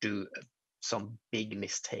do some big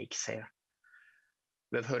mistakes here.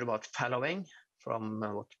 We've heard about fallowing from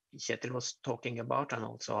what Kjetil was talking about, and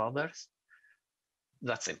also others.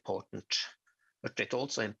 That's important. But it's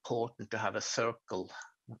also important to have a circle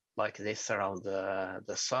like this around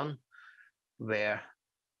the sun, where,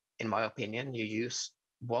 in my opinion, you use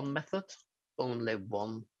one method only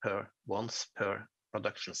once per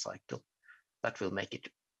production cycle. That will make it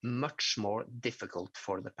much more difficult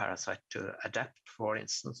for the parasite to adapt, for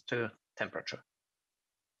instance, to temperature.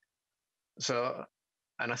 So,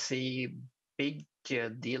 and I see big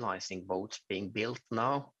delicing boats being built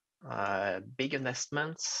now big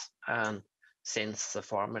investments, and since the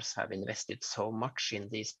farmers have invested so much in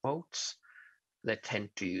these boats, they tend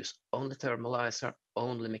to use only thermalizer,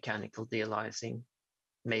 only mechanical delicing,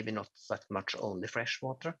 maybe not that much only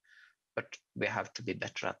freshwater, but we have to be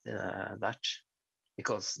better at that,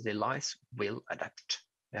 because the lice will adapt.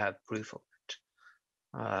 We have proof of it.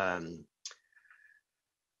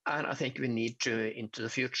 And I think we need to, into the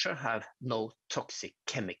future, have no toxic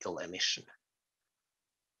chemical emission.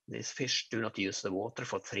 These fish do not use the water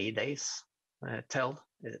for 3 days.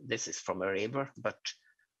 This is from a river, but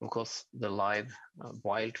of course the live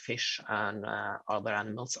wild fish and other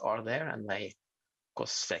animals are there, and they, of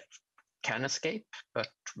course, can escape, but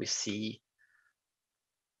we see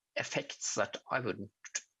effects that I wouldn't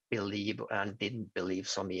believe and didn't believe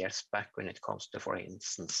some years back when it comes to, for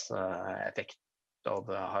instance, effect of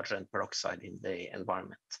hydrogen peroxide in the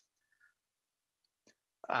environment.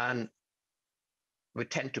 And we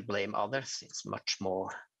tend to blame others. It's much more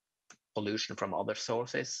pollution from other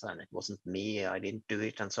sources, and it wasn't me, I didn't do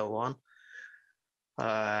it, and so on.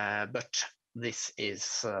 But this is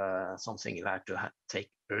something you have to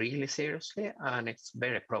take really seriously, and it's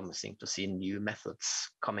very promising to see new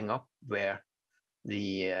methods coming up where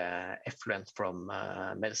the effluent from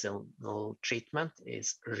medicinal treatment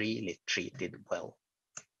is really treated well.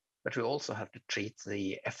 But we also have to treat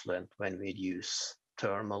the effluent when we use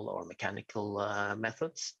thermal or mechanical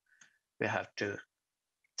methods. We have to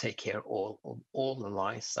take care of all the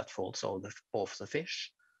lice that falls off the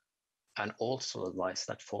fish, and also the lice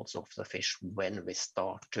that falls off the fish when we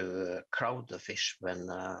start to crowd the fish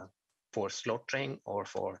for slaughtering or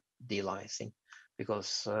for delicing,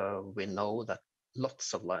 because we know that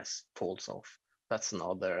lots of lice falls off. That's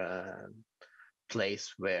another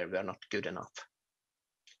place where we are not good enough.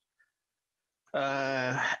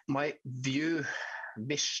 My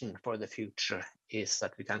vision for the future is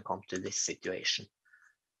that we can come to this situation.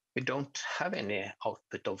 We don't have any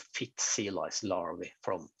output of fit sea lice larvae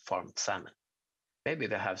from farmed salmon. Maybe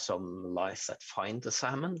we have some lice that find the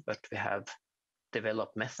salmon, but we have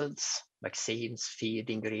developed methods, vaccines, feed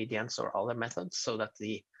ingredients, or other methods so that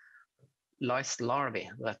the lice larvae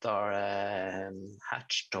that are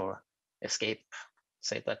hatched or escape,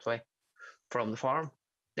 say it that way, from the farm,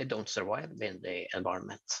 they don't survive in the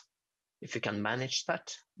environment. If you can manage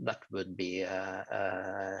that, that would be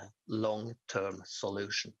a long-term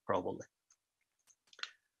solution, probably.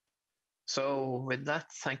 So with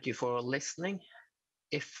that, thank you for listening.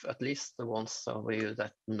 If at least the ones of you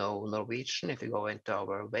that know Norwegian, if you go into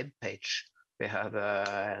our webpage, we have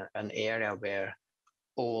an area where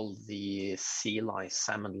all the sea lice,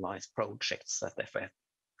 salmon lice projects that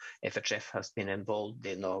FHF has been involved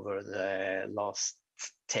in over the last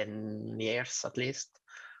 10 years at least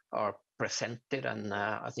are presented, and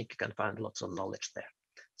I think you can find lots of knowledge there.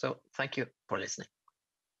 So thank you for listening.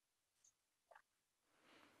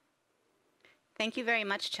 Thank you very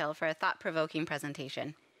much, Kjell, for a thought-provoking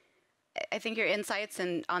presentation. I think your insights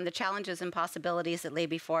on the challenges and possibilities that lay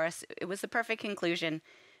before us, it was the perfect conclusion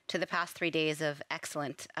to the past 3 days of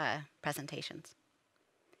excellent presentations.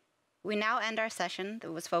 We now end our session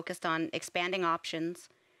that was focused on expanding options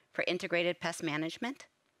for integrated pest management,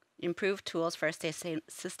 improved tools for a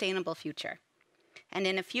sustainable future. And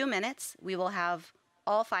in a few minutes, we will have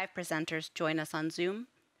all 5 presenters join us on Zoom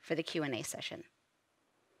for the Q&A session.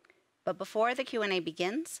 But before the Q&A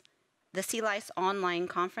begins, the Sea Lice Online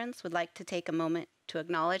Conference would like to take a moment to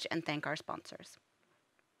acknowledge and thank our sponsors.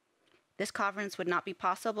 This conference would not be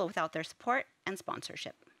possible without their support and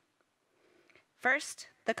sponsorship. First,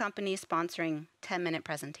 the companies sponsoring 10-minute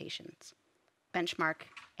presentations: Benchmark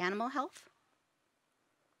Animal Health,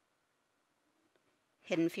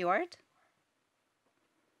 Hidden Fjord,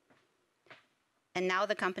 and now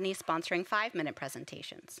the company sponsoring 5-minute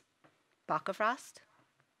presentations: Bakkafrost,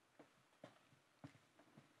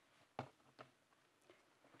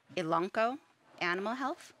 Elanco Animal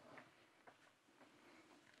Health,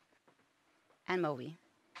 and Mowi,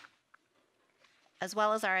 as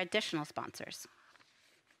well as our additional sponsors: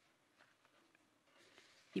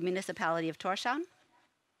 the Municipality of Tórshavn,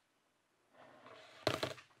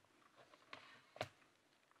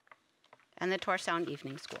 and the Tórshavn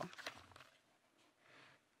Evening School.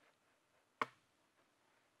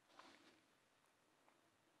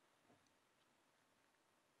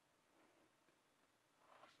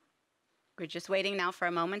 We're just waiting now for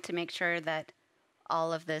a moment to make sure that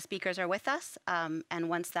all of the speakers are with us. And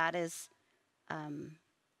once that is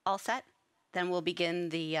all set, then we'll begin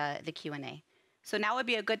the Q&A. So now would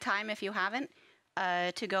be a good time, if you haven't,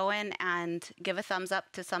 to go in and give a thumbs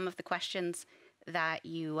up to some of the questions that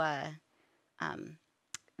you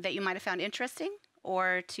might have found interesting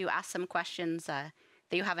or to ask some questions that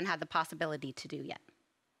you haven't had the possibility to do yet.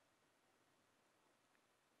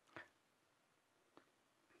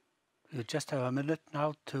 You just have a minute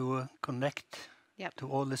now to connect to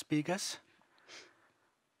all the speakers.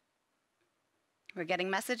 We're getting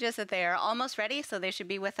messages that they are almost ready, so they should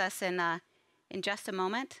be with us in just a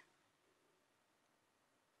moment.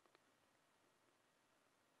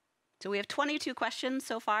 So we have 22 questions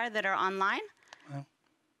so far that are online.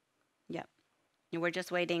 Yep. And we're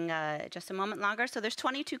just waiting just a moment longer. So there's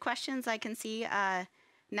 22 questions I can see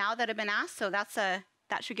now that have been asked. So that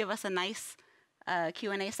should give us a nice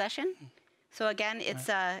Q&A session. So again, it's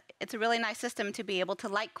a really nice system to be able to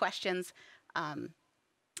like questions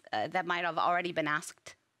that might have already been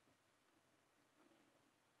asked.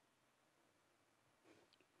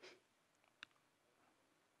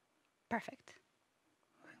 Perfect.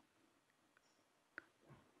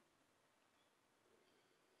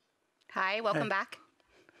 Hi, welcome back.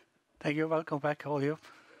 Thank you. Welcome back, all of you.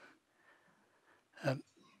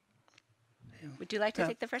 Would you like to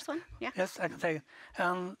take the first one? Yeah. Yes, I can take it.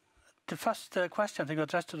 The first question I think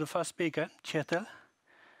addressed to the first speaker, Kjetil.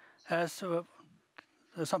 So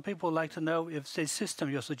some people would like to know if the system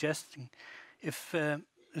you're suggesting, if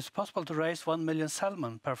it's possible to raise 1 million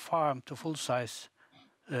salmon per farm to full size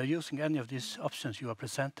using any of these options you are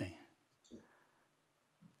presenting.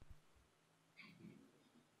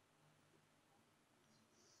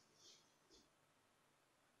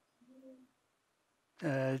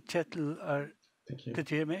 Kjetil, did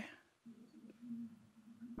you hear me?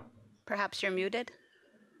 Perhaps you're muted.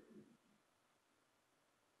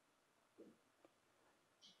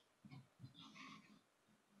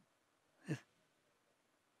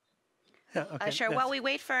 Yeah, okay. Sure. While we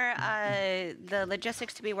wait for the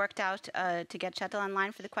logistics to be worked out to get Kjetil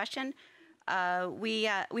online for the question, we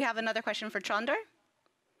have another question for Trondor.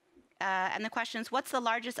 And the question is, what's the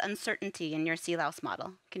largest uncertainty in your sea lice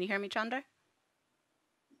model? Can you hear me, Trondor?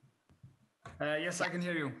 Yes, I can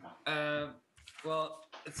hear you. Well,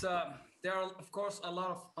 there are, of course, a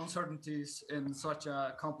lot of uncertainties in such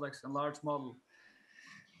a complex and large model.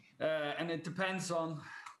 And it depends on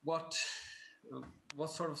what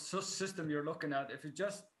sort of system you're looking at. If you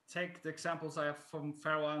just take the examples I have from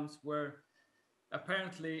Faroe Islands, where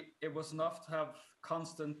apparently it was enough to have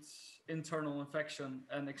constant internal infection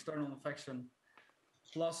and external infection,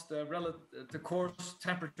 plus the course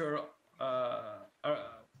temperature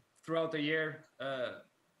throughout the year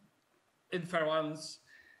in Faroe Islands,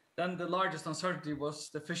 then the largest uncertainty was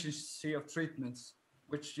the efficiency of treatments,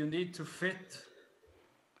 which you need to fit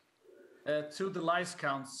to the lice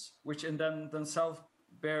counts, which in themselves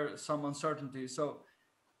bear some uncertainty. So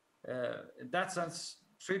in that sense,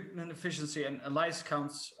 treatment efficiency and lice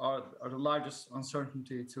counts are the largest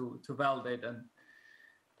uncertainty to validate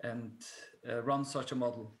and run such a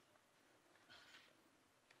model.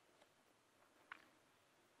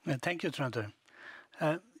 Thank you, Trondor.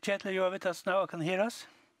 Kjetil, you are with us now. Can you hear us?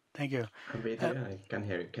 Thank you. I'm with you. I can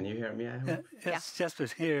hear you. Can you hear me? I hope? Yes, yes,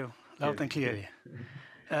 please. Hear you loud and clearly.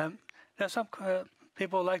 There are some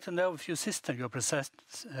people who like to know if your system you're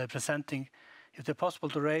presenting, if it's possible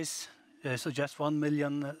to raise, suggest 1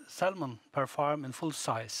 million salmon per farm in full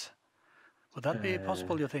size. Would that be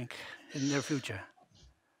possible, you think, in the near future?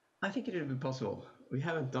 I think it will be possible. We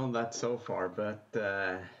haven't done that so far, but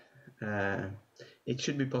it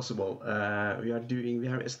should be possible. We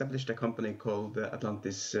have established a company called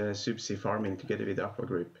Atlantis Subsea Farming together with Aqua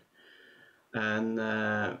Group. And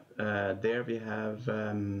there we have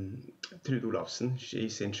Trude Olafsen.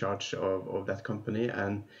 She's in charge of that company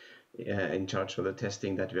and in charge of the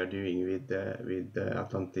testing that we are doing with the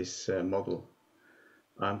Atlantis model.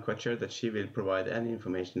 I'm quite sure that she will provide any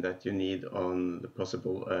information that you need on the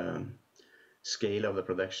possible scale of the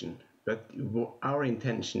production. But our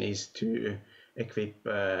intention is to equip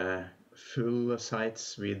full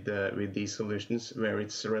sites with these solutions where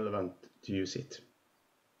it's relevant to use it.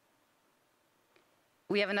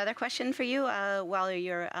 We have another question for you while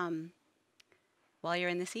you're in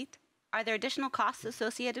the seat. Are there additional costs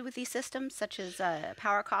associated with these systems, such as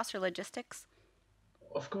power costs or logistics?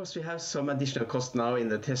 Of course, we have some additional costs now in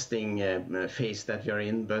the testing phase that we are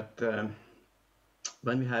in, but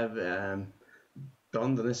when we have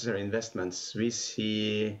done the necessary investments, we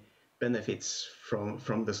see benefits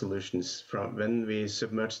from the solutions. From when we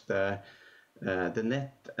submerge the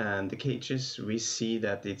net and the cages, we see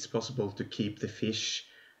that it's possible to keep the fish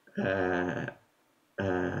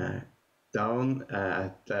down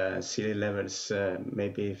at sea levels,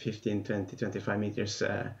 maybe 15, 20, 25 meters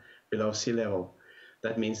below sea level.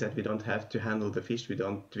 That means that we don't have to handle the fish.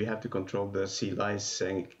 We have to control the sea lice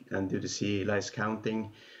and do the sea lice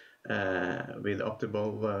counting with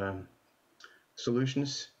optimal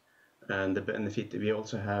solutions. And the benefit, we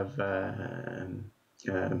also have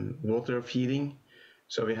water feeding.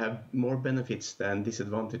 So we have more benefits than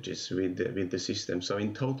disadvantages with the system. So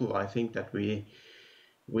in total, I think that we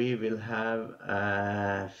will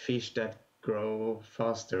have fish that grow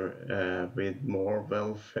faster with more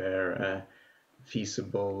welfare,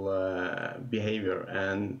 feasible behavior,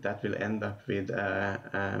 and that will end up with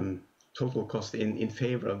total cost in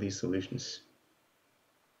favor of these solutions.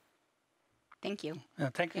 Thank you.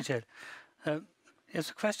 Thank you, Kjell. Here's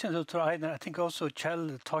a question to Einar. I think also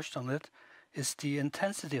Kjell touched on it. Is the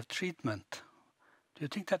intensity of treatment. Do you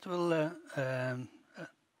think that will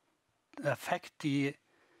affect the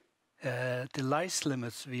lice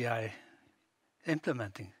limits we are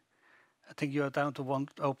implementing? I think you are down to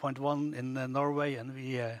 0.1 in Norway, and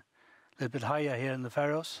we are a little bit higher here in the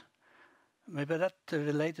Faroes. Maybe that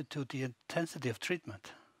related to the intensity of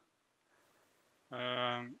treatment.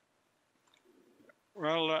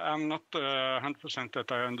 Well, I'm not 100%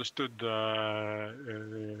 that I understood the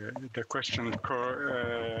question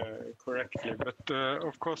correctly, but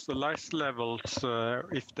of course the lice levels,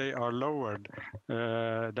 if they are lowered,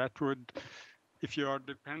 that would, if you are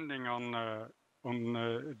depending on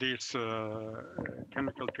these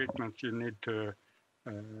chemical treatments, you need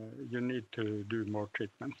to do more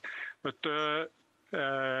treatment. But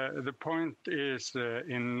the point is,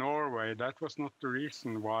 in Norway, that was not the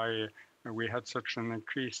reason why we had such an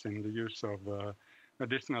increase in the use of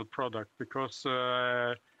medicinal product, because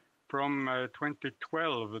from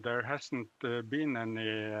 2012 there hasn't been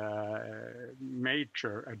any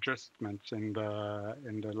major adjustments in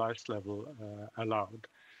the lice level allowed.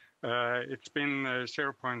 It's been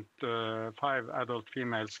 0.5 adult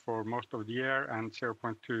females for most of the year and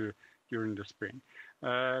 0.2 during the spring.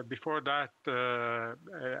 Before that,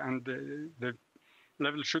 and the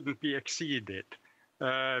level shouldn't be exceeded.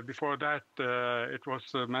 Before that, it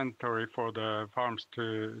was mandatory for the farms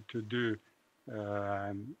to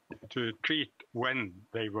treat when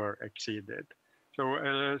they were exceeded. So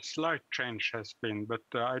a slight change has been, but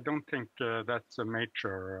I don't think that's a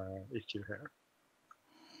major issue here.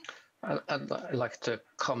 I'd like to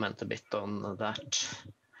comment a bit on that,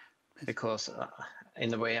 because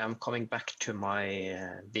in a way I'm coming back to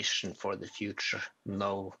my vision for the future.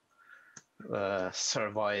 No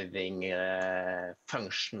surviving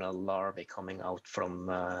functional larvae coming out from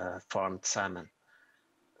farmed salmon.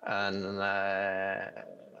 And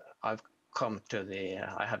I've come to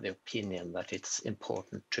I have the opinion that it's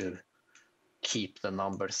important to keep the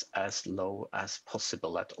numbers as low as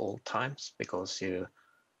possible at all times, because the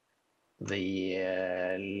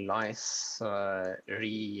lice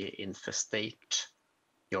reinfestate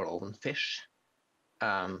your own fish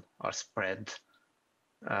and are spread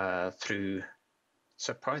through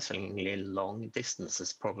surprisingly long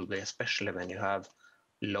distances, probably, especially when you have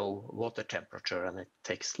low water temperature and it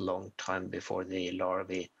takes a long time before the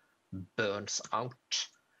larvae burns out.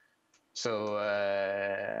 So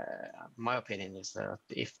my opinion is that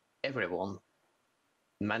if everyone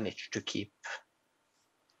managed to keep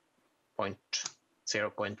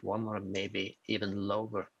 0.1 or maybe even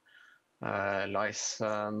lower lice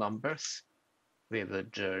numbers, we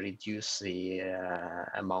would reduce the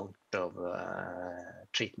amount of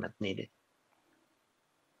treatment needed.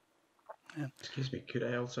 Yeah. Excuse me, could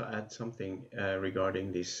I also add something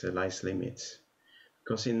regarding these lice limits?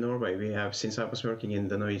 Because in Norway we have, since I was working in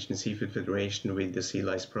the Norwegian Seafood Federation with the Sea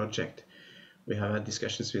Lice project, we have had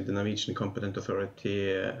discussions with the Norwegian competent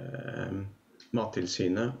authority,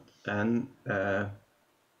 Mattilsynet, and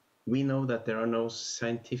we know that there are no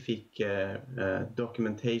scientific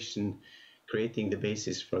documentation creating the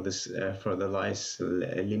basis for this for the lice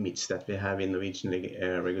limits that we have in Norwegian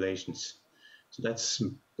regulations. So that's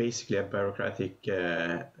basically a bureaucratic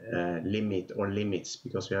limit or limits,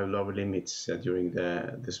 because we have lower limits during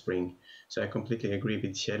the spring. So I completely agree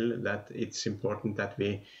with Kjell that it's important that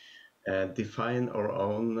we define our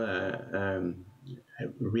own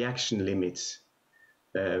reaction limits,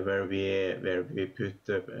 where we put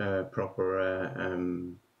proper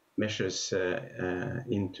measures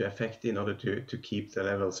into effect in order to keep the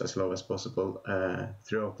levels as low as possible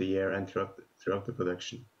throughout the year and throughout the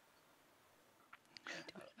production.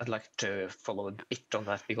 I'd like to follow a bit on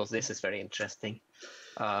that, because this is very interesting.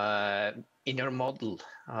 In your model,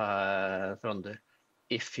 Frode,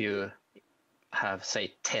 if you have,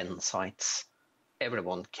 say, 10 sites,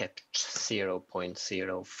 everyone kept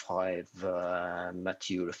 0.05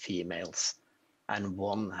 mature females, and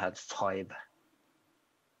one had 5.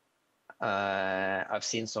 I've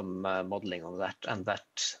seen some modeling on that, and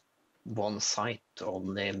that one site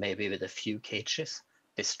only, maybe with a few cages,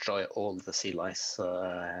 destroy all the sea lice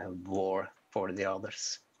war for the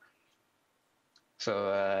others.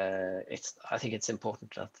 So I think it's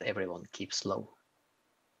important that everyone keeps low.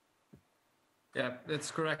 Yeah,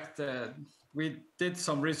 that's correct. We did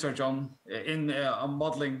some research on a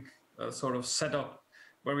modeling sort of setup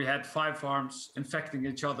where we had 5 farms infecting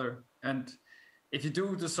each other. And if you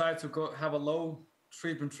do decide to have a low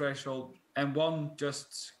treatment threshold and one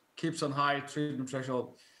just keeps on high treatment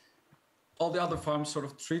threshold, all the other farms sort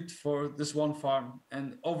of treat for this one farm.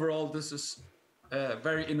 And overall, this is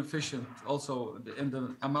very inefficient also in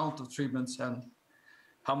the amount of treatments and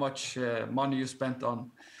how much money you spent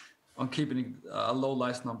on keeping a low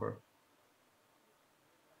lice number.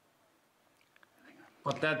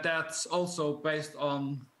 But that's also based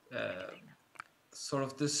on sort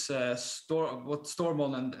of this what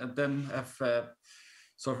Stormon and them have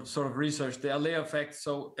sort of researched the allele effect.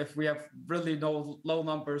 So if we have really low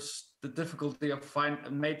numbers, the difficulty of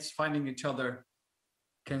mates finding each other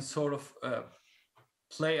can sort of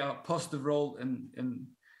play a positive role in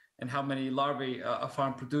how many larvae a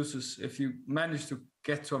farm produces if you manage to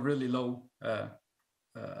get to a really low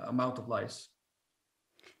amount of lice.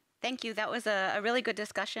 Thank you. That was a really good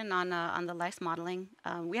discussion on the lice modeling.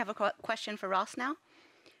 We have a question for Ross now.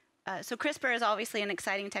 So CRISPR is obviously an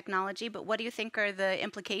exciting technology, but what do you think are the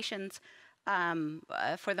implications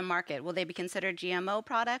for the market? Will they be considered GMO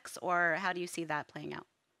products, or how do you see that playing out?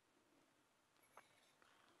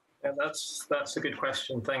 Yeah, that's a good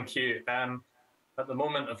question. Thank you. At the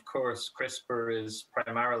moment, of course, CRISPR is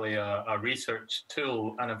primarily a research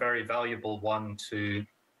tool and a very valuable one to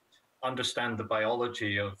understand the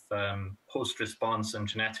biology of post-response and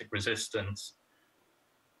genetic resistance.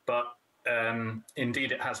 But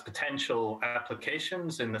indeed, it has potential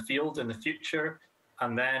applications in the field in the future.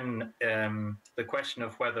 And then the question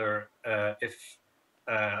of whether if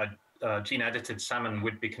a gene-edited salmon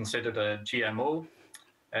would be considered a GMO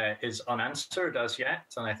is unanswered as yet,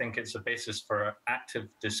 and I think it's a basis for active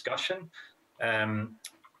discussion.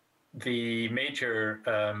 The major,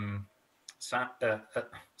 so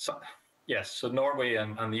Norway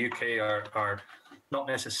and the UK are not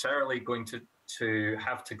necessarily going to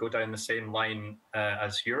have to go down the same line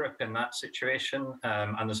as Europe in that situation,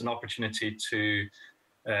 and there's an opportunity to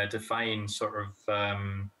define sort of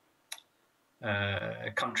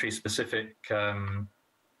country-specific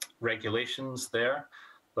regulations there.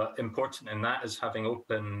 But important in that is having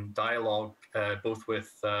open dialogue, both with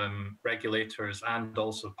regulators and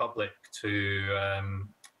also public, to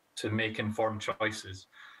make informed choices.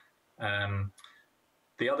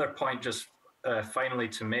 The other point, just finally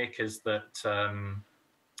to make, is that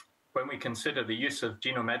when we consider the use of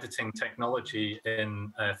genome editing technology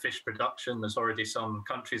in fish production, there's already some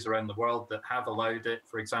countries around the world that have allowed it.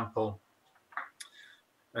 For example,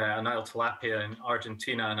 an Nile tilapia in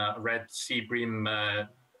Argentina and a red sea bream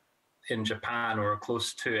in Japan or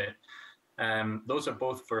close to it. Those are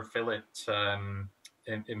both for fillet,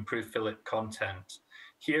 improved fillet content.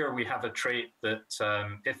 Here we have a trait that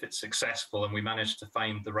if it's successful and we manage to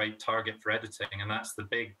find the right target for editing, and that's the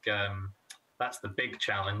big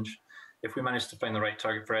challenge. If we manage to find the right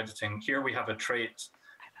target for editing, here we have a trait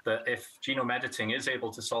that if genome editing is able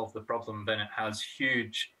to solve the problem, then it has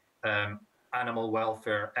huge animal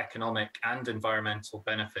welfare, economic and environmental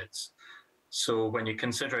benefits. So when you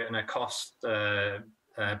consider it in a cost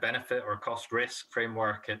benefit or cost risk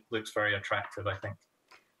framework, it looks very attractive, I think.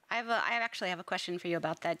 I actually have a question for you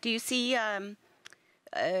about that. Do you see the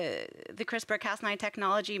CRISPR-Cas9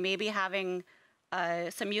 technology maybe having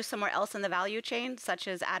some use somewhere else in the value chain, such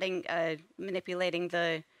as adding, manipulating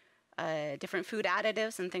the different food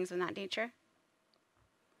additives and things of that nature?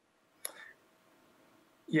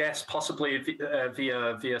 Yes, possibly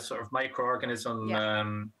via sort of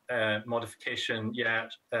microorganism modification. Yeah,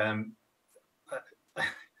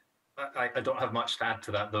 I don't have much to add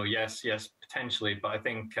to that, though. Yes, potentially, but I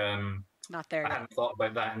think not there. I hadn't thought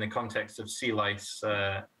about that in the context of sea lice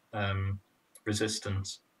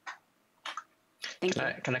resistance.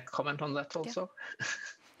 Can I comment on that also?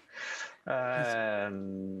 Yeah.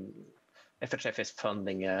 FHF is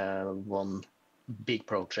funding one big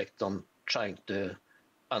project on trying to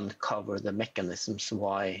uncover the mechanisms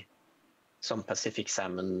why some Pacific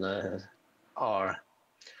salmon are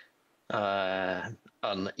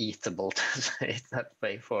uneatable, to say it that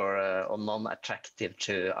way, or non-attractive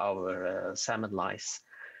to our salmon lice.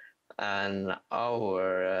 And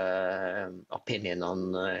our opinion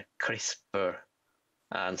on CRISPR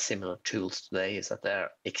and similar tools today is that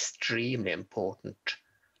they're extremely important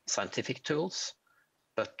scientific tools,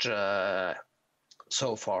 but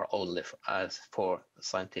so far only as for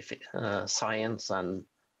scientific science and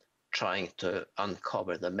trying to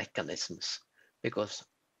uncover the mechanisms, because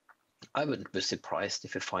I wouldn't be surprised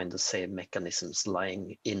if we find the same mechanisms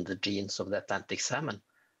lying in the genes of the Atlantic salmon.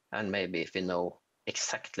 And maybe if we know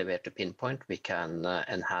exactly where to pinpoint, we can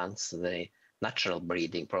enhance the natural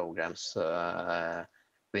breeding programs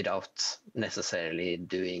without necessarily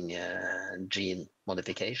doing gene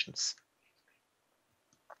modifications.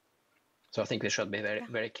 So I think we should be very,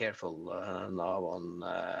 very careful now on.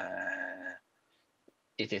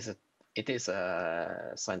 It is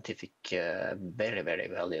a scientific, very, very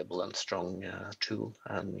valuable and strong tool,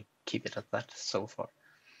 and keep it at that so far.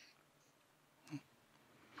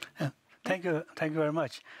 Thank you very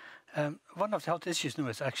much. One of the hot issues now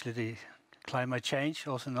is actually the climate change,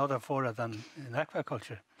 also in other fora than in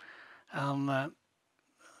aquaculture. And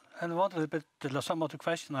I wonder a bit, some of the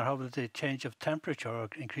question are how will the change of temperature or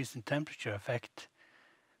increase in temperature affect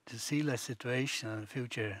the sea lice situation and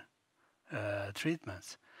future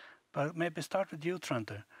treatments. But maybe start with you,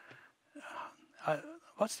 Trond.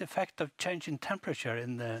 What's the effect of change in temperature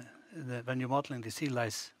in when you're modeling the sea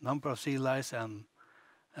lice, number of sea lice, and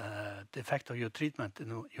the effect of your treatment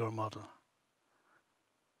in your model?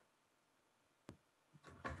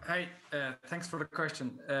 Hi, thanks for the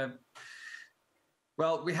question.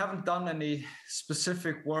 Well, we haven't done any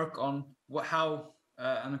specific work on how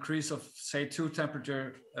an increase of, say, 2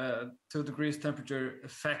 degrees temperature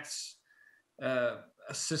affects a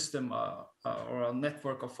system or a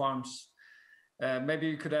network of farms. Maybe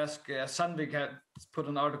you could ask, Sandvik had put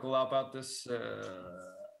an article about this,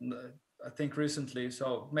 I think recently,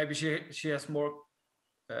 so maybe she has more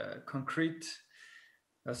concrete,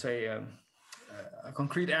 let's say, a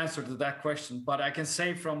concrete answer to that question. But I can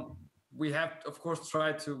say we have, of course,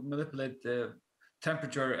 tried to manipulate the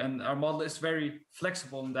temperature, and our model is very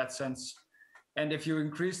flexible in that sense. And if you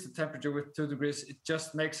increase the temperature with 2 degrees, it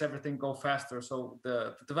just makes everything go faster. So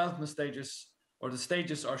the development stages or the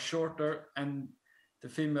stages are shorter, and the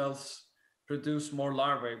females produce more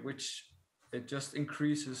larvae, which it just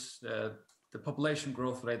increases the population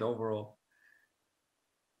growth rate overall.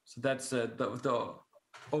 So that's the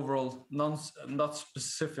overall not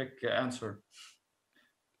specific answer.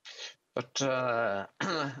 But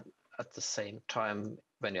at the same time,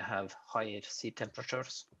 when you have higher sea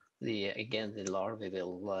temperatures, the larvae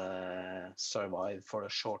will survive for a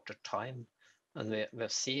shorter time. And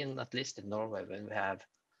we've seen, at least in Norway, when we have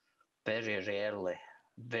very rarely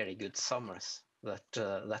very good summers,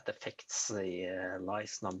 that affects the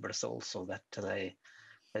lice numbers also, that they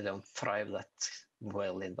don't thrive that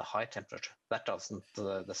well in the high temperature. That doesn't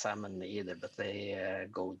the salmon either, but they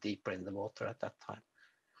go deeper in the water at that time.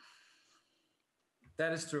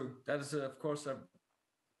 That is true. That is, of course, a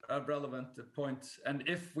relevant point. And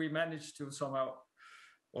if we manage to somehow,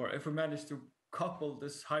 or if we manage to couple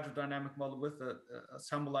this hydrodynamic model with a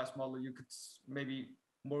sambolized model, you could maybe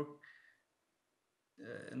more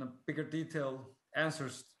in a bigger detail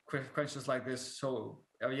answers questions like this. So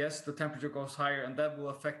yes, the temperature goes higher, and that will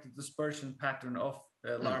affect the dispersion pattern of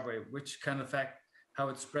larvae, which can affect how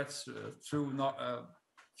it spreads through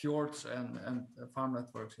fjords and farm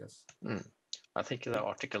networks. Yes. I think the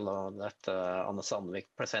article that Anne Sandvik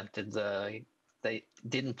presented, they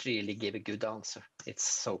didn't really give a good answer. It's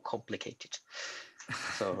so complicated,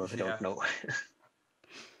 so we don't know.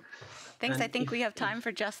 Thanks. I think we have time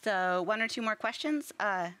for just 1 or 2 more questions.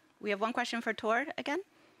 We have one question for Tor again.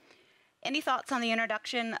 Any thoughts on the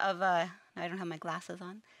introduction of, I don't have my glasses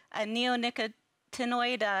on, a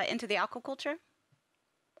neonicotinoid into the aquaculture?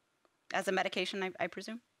 As a medication, I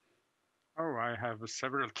presume? Oh, I have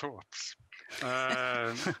several thoughts.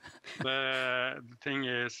 The thing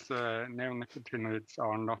is, neonicotinoids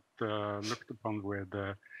are not looked upon with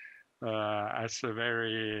as a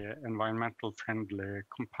very environmental friendly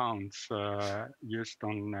compounds used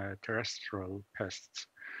on terrestrial pests,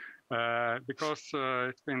 because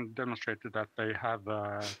it's been demonstrated that they have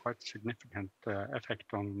quite significant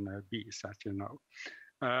effect on bees, as you know,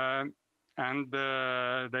 and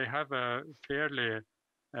they have a fairly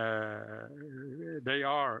they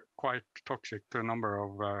are quite toxic to a number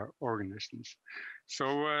of organisms.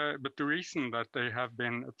 So, but the reason that they have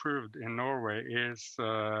been approved in Norway is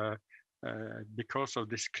because of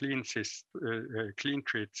this clean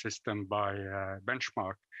treat system by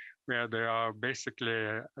Benchmark, where they are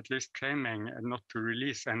basically at least claiming not to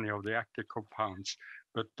release any of the active compounds,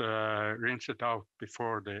 but rinse it out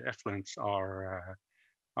before the effluents are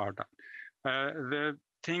done. The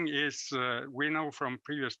thing is, we know from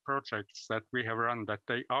previous projects that we have run that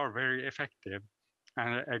they are very effective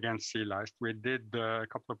against sea lice. We did a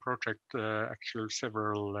couple of projects actually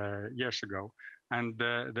several years ago, and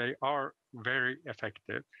they are very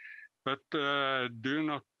effective. but do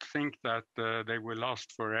not think that they will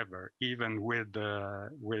last forever, even with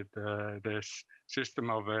this system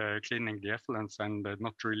of cleaning the effluents and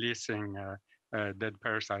not releasing dead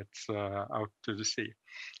parasites out to the sea.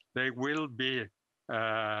 They will be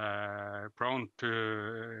prone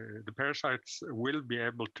to, the parasites will be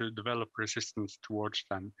able to develop resistance towards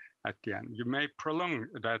them at the end. You may prolong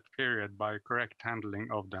that period by correct handling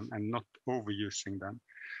of them and not overusing them.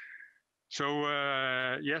 So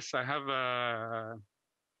yes, I have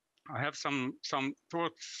some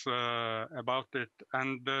thoughts about it,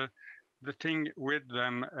 and the thing with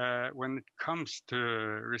them when it comes to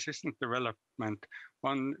resistant development,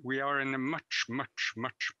 we are in a much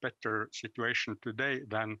better situation today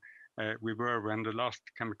than we were when the last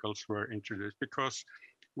chemicals were introduced, because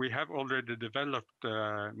we have already developed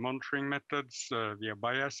monitoring methods via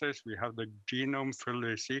bioassays. We have the genome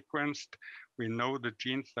fully sequenced. We know the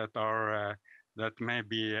genes that are that may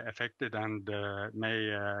be affected and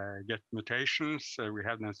may get mutations. We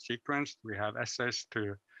have them sequenced. We have assays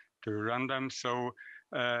to run them. So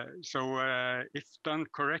if done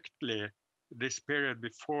correctly, this period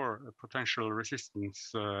before potential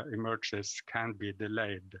resistance emerges can be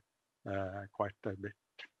delayed quite a bit.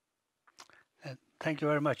 Thank you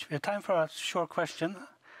very much. We have time for a short question.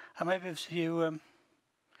 Maybe if you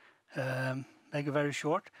make it very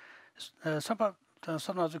short. Some of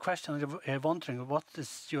the questions are wondering what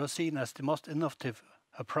is you are seen as the most innovative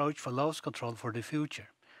approach for loss control for the future.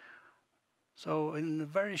 So in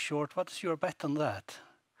very short, what is your bet on that?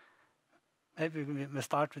 Maybe we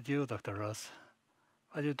start with you, Dr. Ross.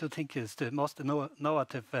 What do you think is the most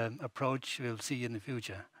innovative approach we'll see in the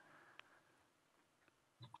future?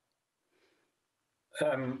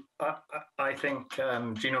 I think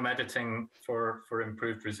genome editing for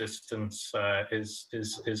improved resistance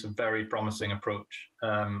is a very promising approach.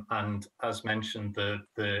 And as mentioned,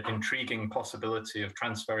 the intriguing possibility of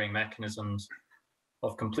transferring mechanisms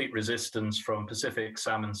of complete resistance from Pacific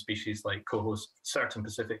salmon species like coho, certain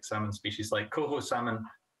Pacific salmon species like coho salmon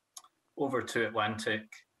over to Atlantic.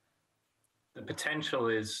 The potential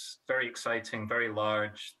is very exciting, very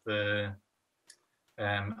large.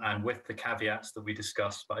 And with the caveats that we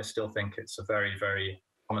discussed, but I still think it's a very, very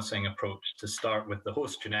promising approach to start with the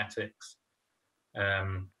host genetics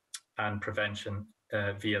and prevention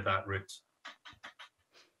via that route.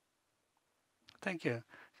 Thank you.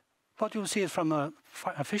 What do you see from a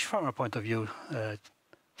fish farmer point of view,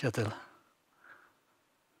 Kjetil?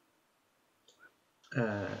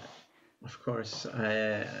 Of course,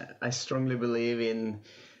 I strongly believe in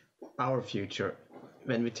our future.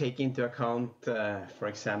 When we take into account, for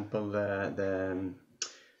example, the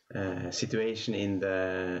situation in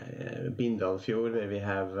the Bindal Fjord, where we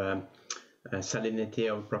have a salinity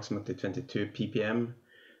of approximately 22 ppm,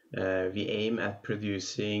 we aim at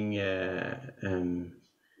producing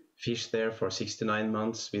fish there for 69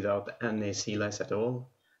 months without any sea lice at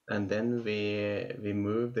all. And then we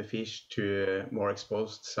move the fish to more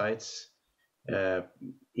exposed sites,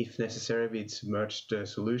 if necessary, with submerged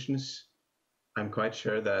solutions. I'm quite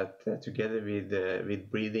sure that together with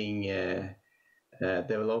breeding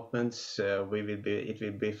developments, it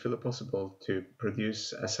will be fully possible to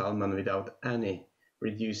produce a salmon without any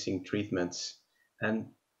reducing treatments.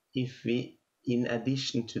 And if we, in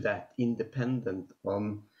addition to that, independent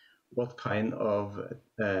on what kind of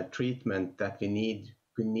treatment that we need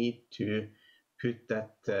to put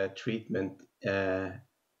that treatment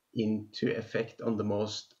into effect on the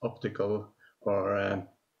most optimal or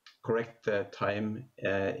correct time,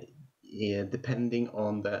 depending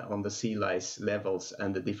on the sea lice levels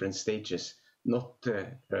and the different stages, not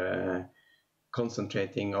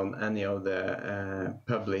concentrating on any of the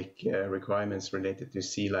public requirements related to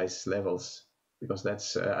sea lice levels, because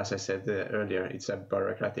that's, as I said earlier, it's a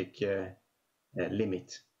bureaucratic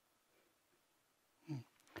limit.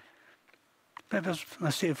 Maybe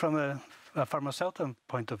let's see from a pharmaceutical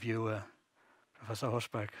point of view, Professor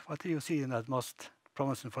Horsberg. What do you see in that most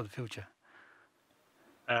promising for the future?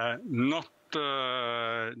 Not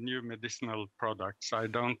new medicinal products. I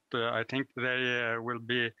think they will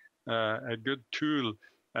be a good tool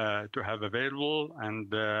to have available, and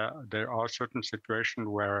there are certain situations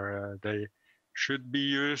where they should be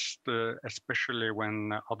used, especially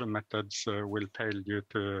when other methods will fail due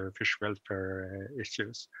to fish welfare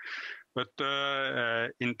issues. But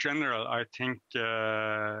in general, I think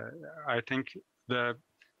the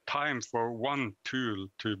time for one tool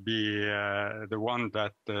to be the one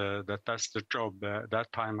that does the job,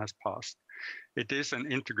 that time has passed. It is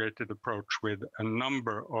an integrated approach with a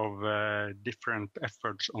number of different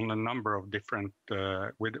efforts on a number of different,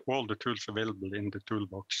 with all the tools available in the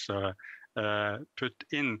toolbox put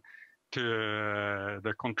in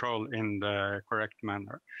the control in the correct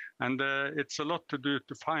manner. And it's a lot to do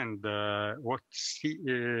to find the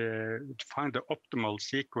optimal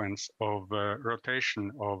sequence of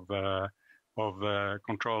rotation of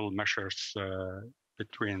control measures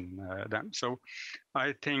between them. So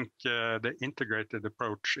I think the integrated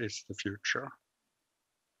approach is the future.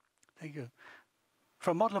 Thank you.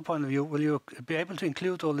 From modeler point of view, will you be able to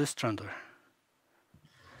include all this, Trondor?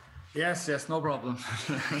 Yes, no problem.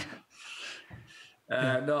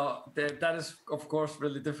 No, that is of course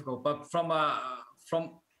really difficult. But from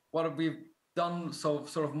what we've done, so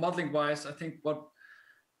sort of modeling wise, I think what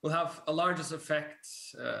will have a largest effect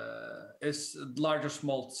is larger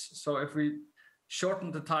smolts. So if we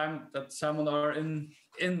shorten the time that salmon are in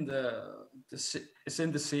the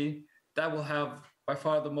sea, that will have by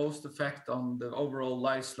far the most effect on the overall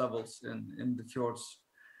lice levels in the fjords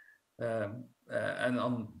and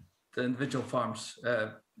on the individual farms.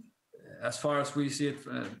 As far as we see it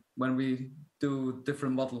when we do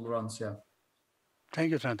different model runs, yeah.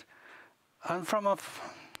 Thank you, Trent. And from an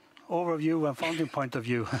overview and founding point of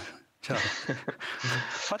view, Charles,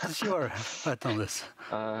 what is your thought on this?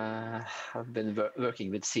 I've been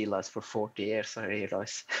working with sea lice for 40 years, I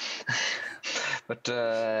realize. But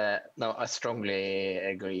no, I strongly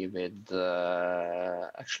agree with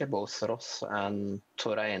actually both Ross and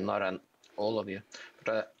Tor Einar and all of you.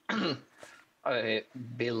 But I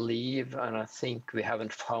believe, and I think we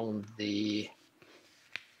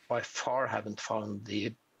by far haven't found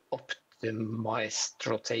the optimized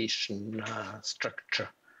rotation structure,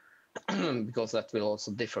 because that will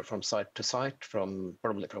also differ from site to site,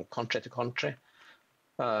 probably from country to country,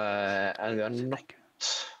 and we are not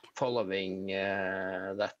following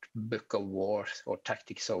that book of war or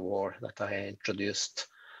tactics of war that I introduced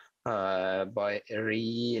by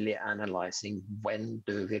really analyzing when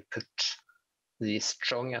do we put these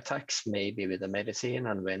strong attacks, maybe with the medicine,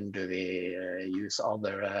 and when do we use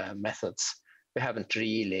other methods. We haven't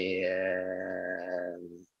really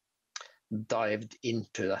dived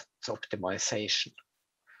into that optimization.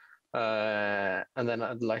 And then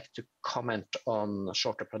I'd like to comment on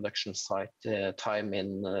shorter production site time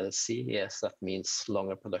in sea. Yes, that means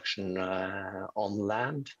longer production on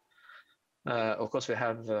land. Of course, we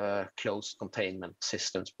have closed containment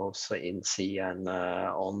systems both in sea and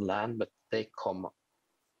on land, but they come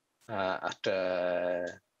at a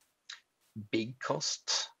big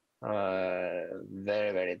cost.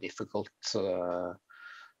 Very, very difficult to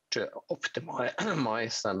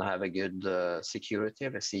optimize and have a good security.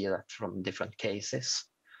 We see that from different cases.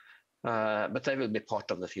 But they will be part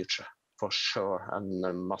of the future for sure, and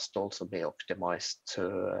must also be optimized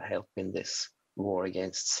to help in this war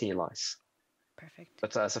against sea lice. Perfect.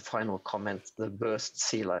 But as a final comment, the worst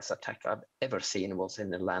sea lice attack I've ever seen was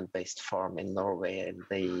in a land-based farm in Norway in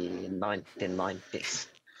the 1990s.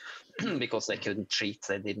 Because they couldn't treat,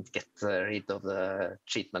 they didn't get rid of the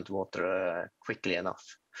treatment water quickly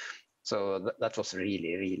enough. So that was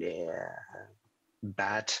really, really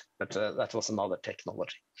bad, but that was another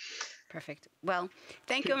technology. Perfect. Well,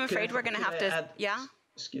 thank you. I'm afraid we're going to have to... Yeah?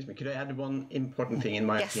 Excuse me, could I add one important thing in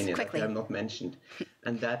my opinion quickly. that I have not mentioned,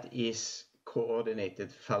 and that is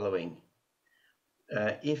coordinated fallowing.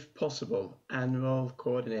 If possible, annual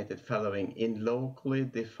coordinated fallowing in locally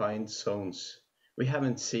defined zones. We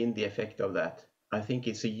haven't seen the effect of that. I think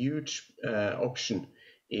it's a huge option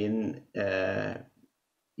in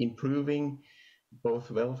improving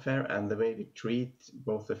both welfare and the way we treat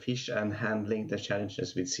both the fish and handling the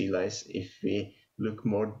challenges with sea lice if we look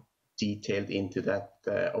more detailed into that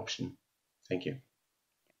option. Thank you.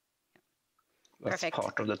 That's Perfect.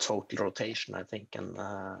 part of the total rotation, I think, and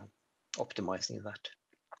optimizing that.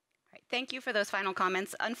 Right. Thank you for those final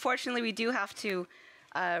comments. Unfortunately, we do have to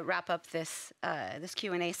wrap up this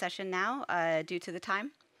Q&A session now due to the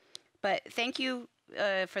time. But thank you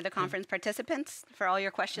for the conference participants, for all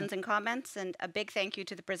your questions and comments, and a big thank you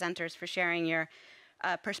to the presenters for sharing your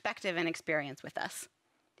perspective and experience with us.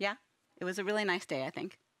 Yeah, it was a really nice day, I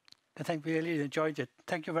think. I think we really enjoyed it.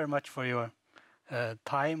 Thank you very much for your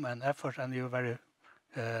time and effort and your very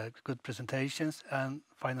good presentations, and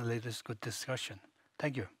finally this good discussion.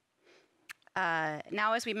 Thank you.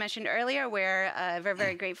 Now, as we mentioned earlier, we're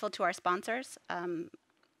very grateful to our sponsors.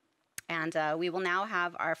 And we will now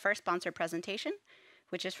have our first sponsor presentation,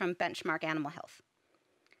 which is from Benchmark Animal Health.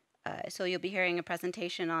 So you'll be hearing a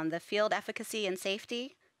presentation on the field efficacy and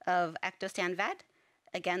safety of Ectosan Vet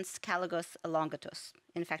against Calagos elongatus,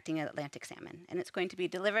 infecting Atlantic salmon. And it's going to be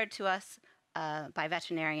delivered to us by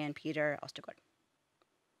veterinarian Peter Ostergaard.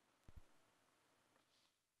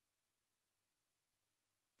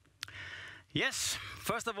 Yes,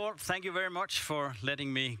 first of all, thank you very much for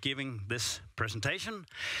letting me giving this presentation.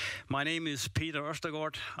 My name is Peter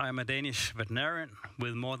Østergaard. I am a Danish veterinarian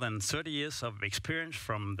with more than 30 years of experience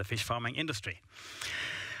from the fish farming industry.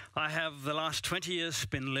 I have the last 20 years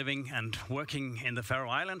been living and working in the Faroe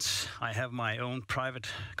Islands. I have my own private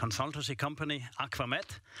consultancy company,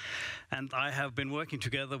 Aquamet, and I have been working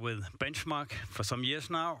together with Benchmark for some years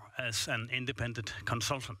now as an independent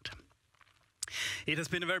consultant. It has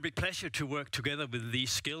been a very big pleasure to work together with these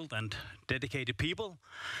skilled and dedicated people,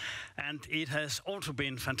 and it has also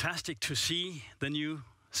been fantastic to see the new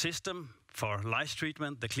system for lice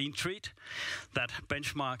treatment, the Clean Treat, that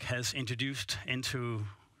Benchmark has introduced into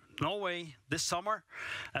Norway this summer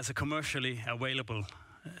as a commercially available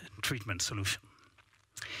treatment solution.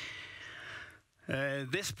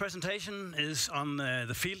 This presentation is on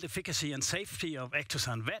the field efficacy and safety of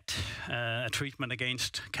Ectosan Vet, a treatment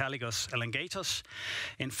against Caligos elongatus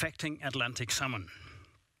infecting Atlantic salmon.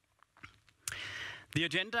 The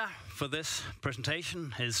agenda for this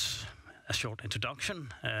presentation is a short introduction,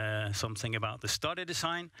 something about the study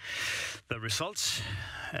design, the results,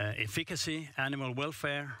 efficacy, animal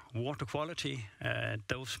welfare, water quality,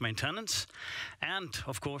 dose maintenance, and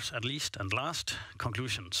of course, at least and last,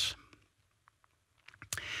 conclusions.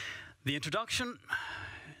 The introduction,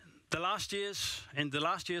 in the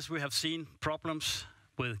last years we have seen problems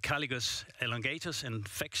with Caligos elongatus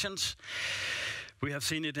infections. We have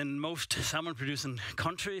seen it in most salmon-producing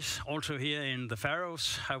countries. Also here in the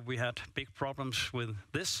Faroes we had big problems with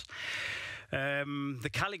this. The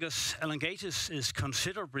Caligos elongatus is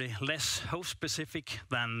considerably less host-specific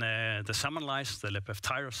than the salmon lice, the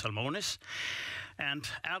Leptospira salmonis, and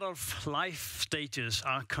adult life stages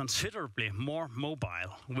are considerably more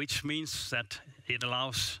mobile, which means that it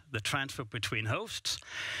allows the transfer between hosts.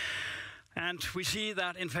 And we see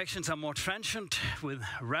that infections are more transient with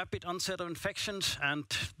rapid onset of infections, and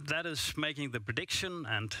that is making the prediction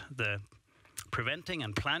and the preventing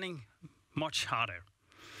and planning much harder.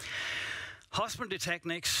 Husbandry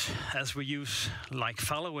techniques, as we use like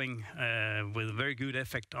following with very good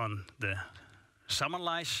effect on the salmon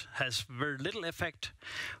lice, has very little effect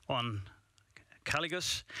on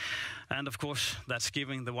Caligos, and of course that's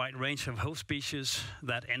giving the wide range of host species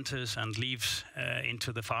that enters and leaves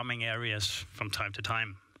into the farming areas from time to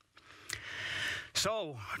time.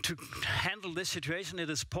 So to handle this situation, it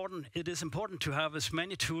is important to have as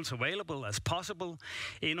many tools available as possible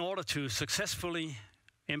in order to successfully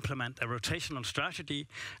implement a rotational strategy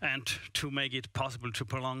and to make it possible to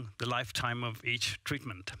prolong the lifetime of each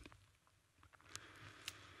treatment.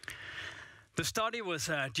 The study was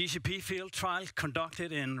a GCP field trial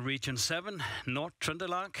conducted in Region 7, North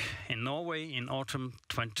Trøndelag, in Norway in autumn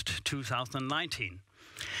 2019.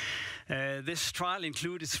 This trial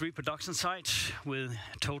included 3 production sites with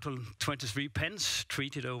total 23 pens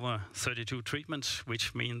treated over 32 treatments,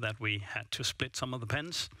 which mean that we had to split some of the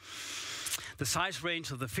pens. The size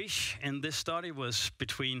range of the fish in this study was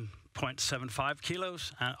between 0.75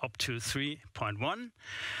 kilos and up to 3.1,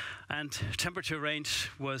 and temperature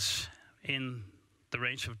range was in the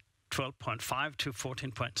range of 12.5 to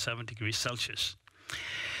 14.7 degrees Celsius.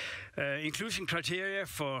 Inclusion criteria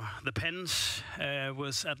for the pens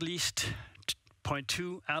was at least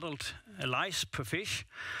 0.2 adult lice per fish,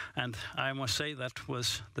 and I must say that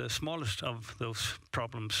was the smallest of those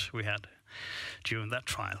problems we had during that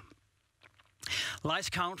trial.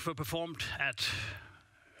 Lice count were performed at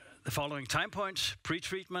the following time points: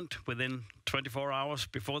 pre-treatment within 24 hours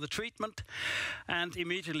before the treatment, and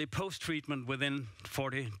immediately post-treatment within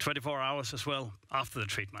 24 hours as well after the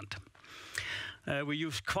treatment. We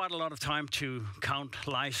used quite a lot of time to count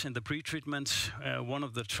lice in the pre-treatments. One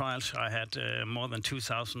of the trials I had more than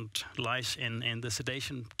 2,000 lice in the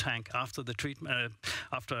sedation tank after the treatment,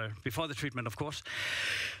 before the treatment, of course.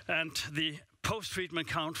 And the post-treatment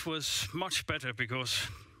count was much better because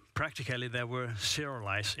practically there were 0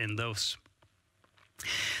 lice in those.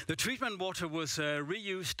 The treatment water was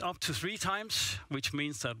reused up to 3 times, which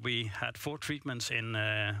means that we had 4 treatments in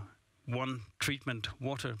 1 treatment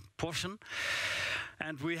water portion.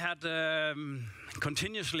 And we had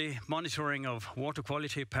continuously monitoring of water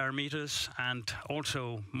quality parameters and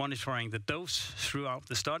also monitoring the dose throughout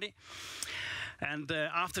the study. And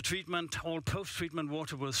after treatment, all post-treatment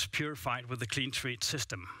water was purified with the Clean Treat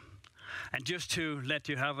system. And just to let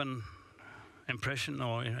you have an impression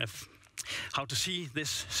or how to see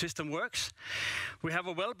this system works, we have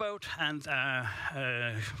a wellboat and a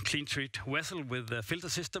Clean Treat vessel with a filter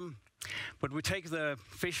system. But we take the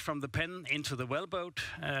fish from the pen into the wellboat,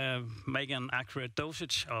 make an accurate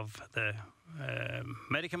dosage of the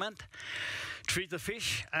medicament, treat the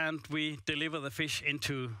fish, and we deliver the fish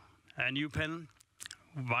into a new pen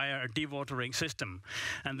via a dewatering system.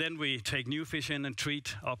 And then we take new fish in and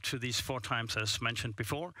treat up to these 4 times as mentioned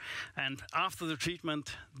before. And after the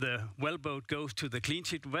treatment, the wellboat goes to the clean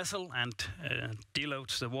sheet vessel and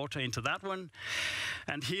deloads the water into that one.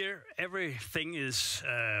 And here everything is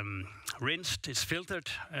rinsed, it's filtered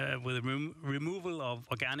with removal of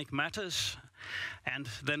organic matters. And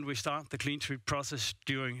then we start the clean sheet process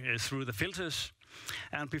through the filters.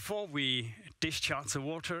 And before we discharge the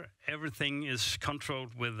water, everything is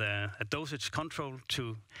controlled with a dosage control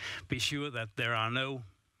to be sure that there are no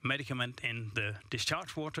medicament in the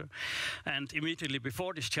discharge water. And immediately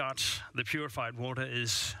before discharge, the purified water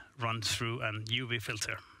is run through an UV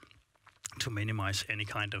filter to minimize any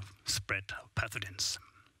kind of spread of pathogens.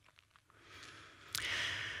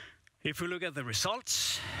 If we look at the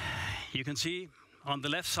results, you can see on the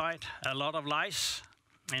left side a lot of lice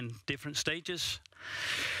in different stages.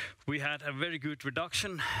 We had a very good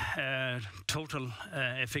reduction, total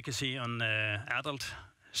efficacy on adult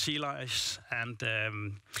sea lice, and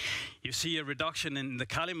you see a reduction in the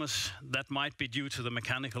calamus. That might be due to the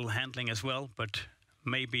mechanical handling as well, but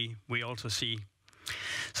maybe we also see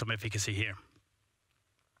some efficacy here.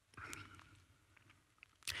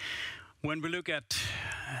 When we look at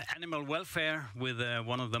animal welfare with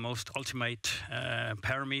one of the most ultimate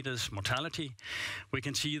parameters, mortality, we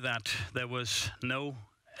can see that there was no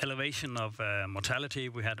elevation of mortality.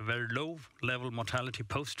 We had a very low level mortality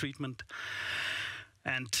post-treatment.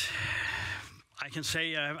 And I can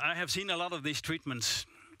say I have seen a lot of these treatments,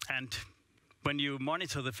 and when you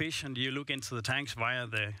monitor the fish and you look into the tanks via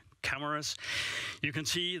the cameras, you can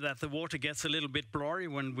see that the water gets a little bit blurry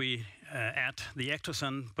when we add the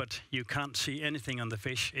ectosan, but you can't see anything on the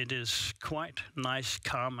fish. It is quite nice,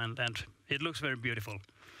 calm, and it looks very beautiful.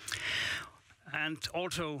 And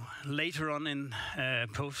also later on in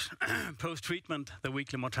post-treatment, the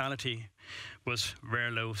weekly mortality was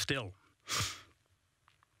very low still.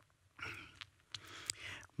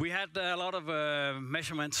 We had a lot of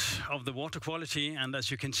measurements of the water quality, and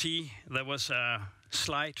as you can see, there was a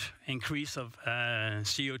slight increase of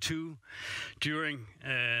CO2 during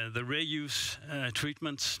the reuse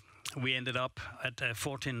treatments. We ended up at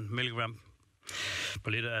 14 milligram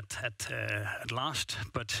per liter at last,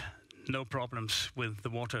 but no problems with the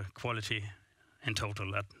water quality in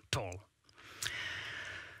total at all.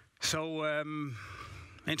 So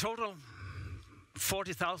in total,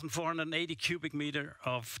 40,480 cubic meter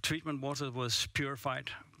of treatment water was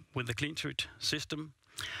purified with the clean treat system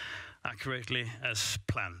accurately as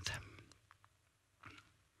planned.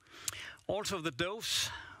 Also, the dose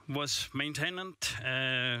was maintained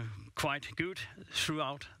quite good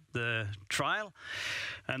throughout the trial,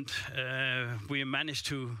 and we managed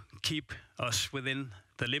to keep us within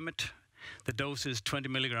the limit. The dose is 20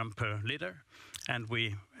 milligram per liter, and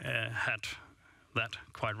we had that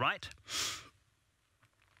quite right.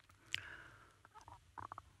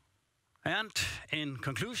 And in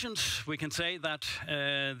conclusions, we can say that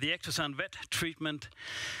the Ectosan Vet treatment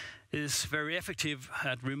is very effective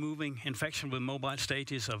at removing infection with mobile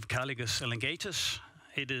stages of Caligus elongatus.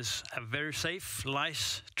 It is a very safe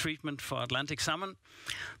lice treatment for Atlantic salmon.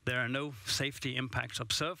 There are no safety impacts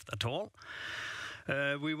observed at all.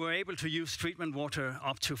 We were able to use treatment water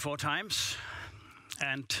up to 4 times,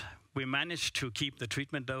 and we managed to keep the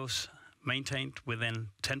treatment dose maintained within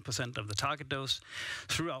 10% of the target dose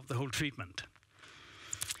throughout the whole treatment.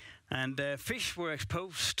 And fish were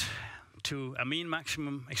exposed to a mean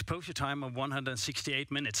maximum exposure time of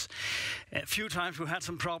 168 minutes. A few times we had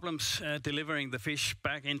some problems delivering the fish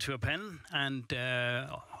back into a pen, and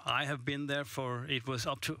I have been there for, it was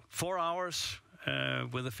up to 4 hours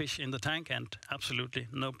with the fish in the tank, and absolutely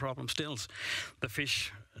no problem still. The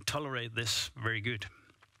fish tolerate this very good.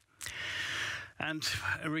 And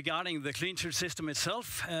regarding the clean treat system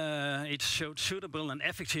itself, it showed suitable and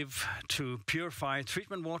effective to purify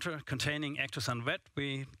treatment water containing Ectosan Vet.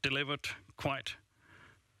 We delivered quite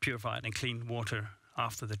purified and clean water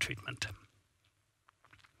after the treatment.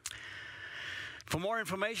 For more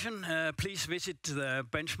information, please visit the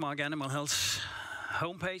Benchmark Animal Health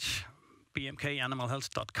homepage,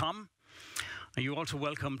 bmkanimalhealth.com. You're also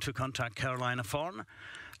welcome to contact Carolina Forn,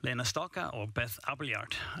 Lena Stocka, or Beth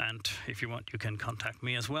Abelard. And if you want, you can contact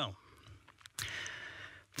me as well.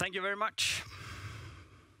 Thank you very much.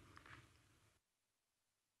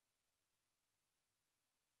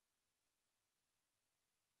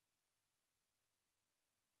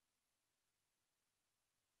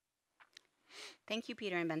 Thank you,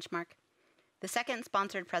 Peter and Benchmark. The second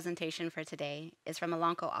sponsored presentation for today is from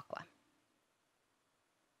Elanco Aqua.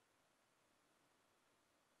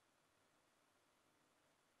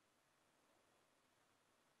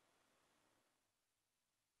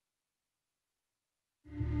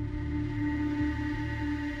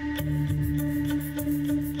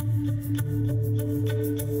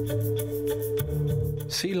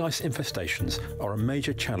 sea lice infestations are a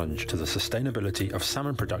major challenge to the sustainability of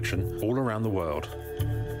salmon production all around the world.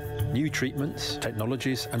 New treatments,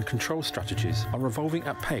 technologies and control strategies are evolving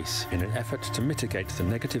at pace in an effort to mitigate the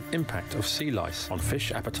negative impact of sea lice on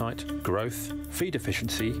fish appetite, growth, feed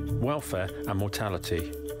efficiency, welfare and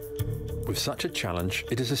mortality. With such a challenge,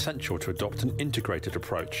 it is essential to adopt an integrated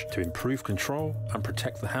approach to improve control and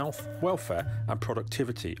protect the health, welfare and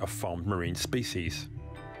productivity of farmed marine species.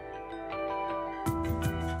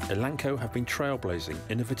 Elanco have been trailblazing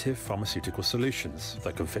innovative pharmaceutical solutions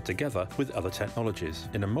that can fit together with other technologies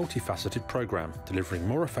in a multifaceted program, delivering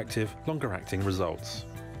more effective, longer-acting results.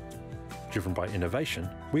 Driven by innovation,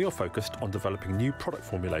 we are focused on developing new product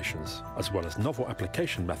formulations, as well as novel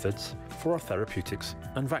application methods for our therapeutics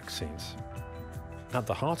and vaccines. At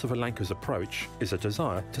the heart of Elanco's approach is a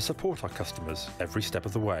desire to support our customers every step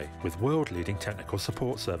of the way with world-leading technical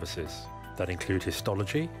support services that include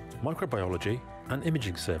histology, microbiology, and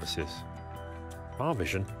imaging services. Our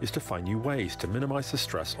vision is to find new ways to minimize the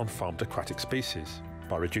stress on farmed aquatic species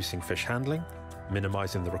by reducing fish handling,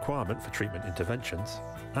 minimizing the requirement for treatment interventions,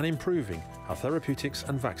 and improving how therapeutics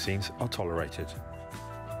and vaccines are tolerated.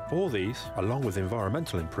 All these, along with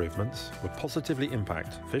environmental improvements, will positively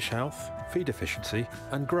impact fish health, feed efficiency,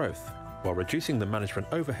 and growth, while reducing the management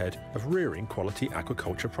overhead of rearing quality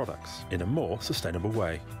aquaculture products in a more sustainable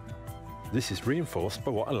way. This is reinforced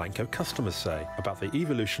by what Elanco customers say about the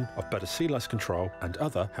evolution of better sea lice control and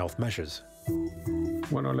other health measures.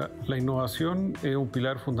 Bueno, la innovación es un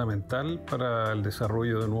pilar fundamental para el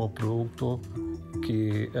desarrollo de nuevos productos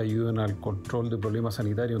que ayuden al control de problemas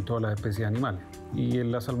sanitarios en todas las especies animales. Y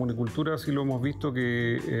en la salmonicultura sí lo hemos visto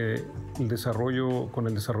que con el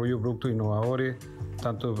desarrollo de productos innovadores,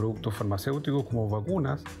 tanto de productos farmacéuticos como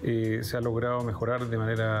vacunas, se ha logrado mejorar de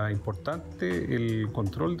manera importante el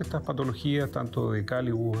control de estas patologías, tanto de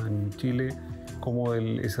Cálibus en Chile como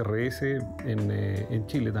del SRS en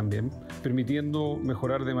Chile también, permitiendo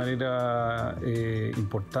mejorar de manera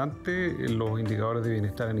importante los indicadores de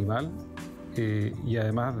bienestar animal y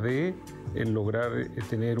además de lograr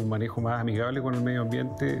tener un manejo más amigable con el medio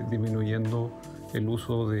ambiente, disminuyendo el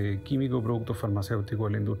uso de químicos y productos farmacéuticos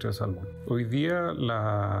en la industria del salmón. Hoy día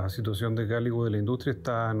la situación de cáligo de la industria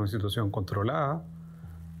está en una situación controlada,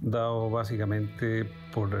 dado básicamente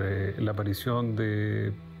por la aparición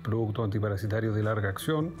de productos antiparasitarios de larga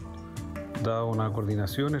acción, dado una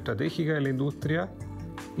coordinación estratégica de la industria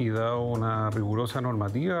y dado una rigurosa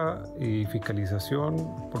normativa y fiscalización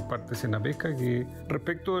por parte de Senapesca, que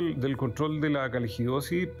respecto del control de la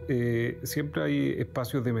caligidosis siempre hay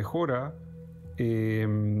espacios de mejora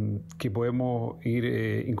que podemos ir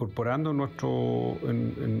incorporando en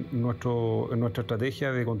nuestra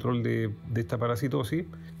estrategia de control de esta parasitosis,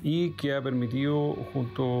 y que ha permitido,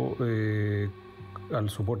 junto al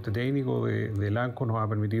soporte técnico de Elanco, nos ha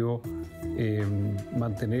permitido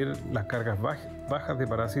mantener las cargas bajas de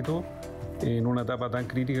parásitos en una etapa tan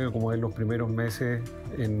crítica como es los primeros meses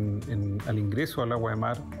al ingreso al agua de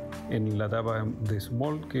mar, en la etapa de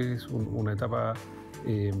small, que es una etapa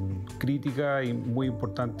crítica y muy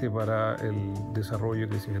importante para el desarrollo y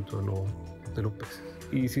crecimiento de los peces.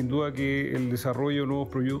 Y sin duda que el desarrollo de nuevos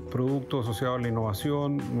productos asociados a la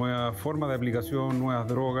innovación, nuevas formas de aplicación, nuevas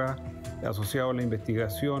drogas, asociados a la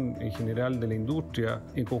investigación en general de la industria,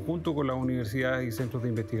 en conjunto con las universidades y centros de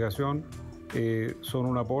investigación, son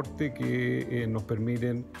un aporte que nos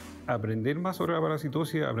permiten aprender más sobre la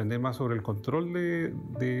parasitosis, aprender más sobre el control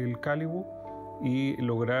del cálibo y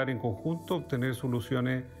lograr en conjunto obtener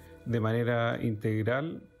soluciones de manera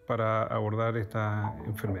integral para abordar esta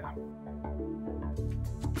enfermedad.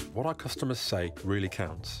 What our customers say really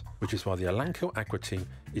counts, which is why the Elanco Aqua team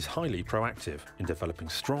is highly proactive in developing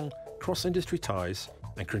strong cross-industry ties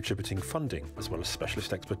and contributing funding as well as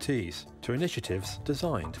specialist expertise to initiatives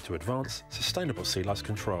designed to advance sustainable sea lice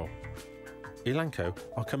control. Elanco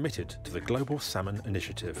are committed to the Global Salmon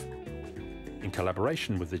Initiative. In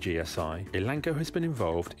collaboration with the GSI, Elanco has been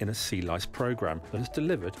involved in a sea lice program that has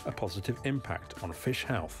delivered a positive impact on fish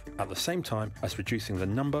health, at the same time as reducing the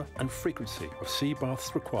number and frequency of sea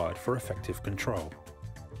baths required for effective control.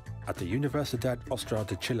 At the Universidad Austral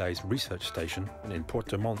de Chile's research station in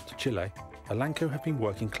Puerto Montt, Chile, Elanco have been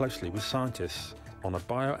working closely with scientists on a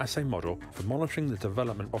bioassay model for monitoring the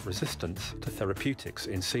development of resistance to therapeutics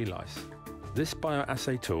in sea lice. This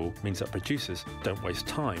bioassay tool means that producers don't waste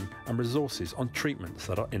time and resources on treatments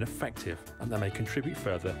that are ineffective and that may contribute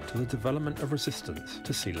further to the development of resistance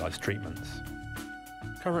to sea lice treatments.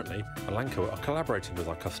 Currently, Elanco are collaborating with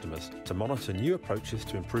our customers to monitor new approaches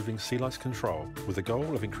to improving sea lice control, with the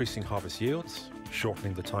goal of increasing harvest yields,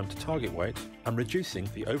 shortening the time to target weight, and reducing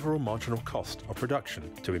the overall marginal cost of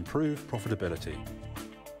production to improve profitability.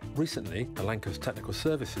 Recently, Alanco's technical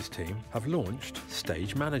services team have launched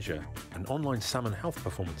Stage Manager, an online salmon health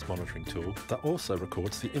performance monitoring tool that also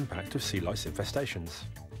records the impact of sea lice infestations.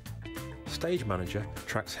 Stage Manager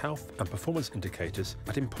tracks health and performance indicators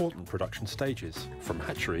at important production stages, from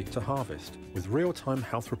hatchery to harvest, with real-time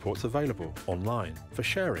health reports available online for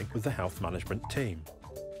sharing with the health management team.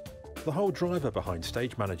 The whole driver behind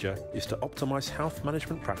Stage Manager is to optimize health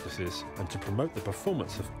management practices and to promote the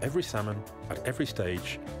performance of every salmon at every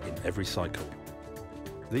stage in every cycle.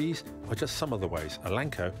 These are just some of the ways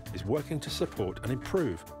Alanco is working to support and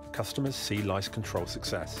improve customers' sea lice control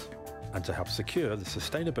success, and to help secure the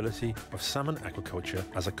sustainability of salmon aquaculture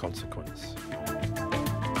as a consequence.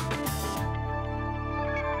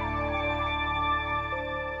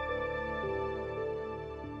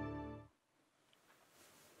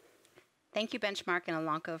 Thank you, Benchmark and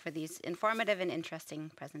Alanco, for these informative and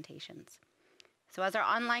interesting presentations. So as our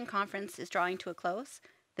online conference is drawing to a close,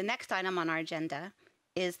 the next item on our agenda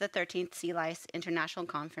is the 13th Sea Lice International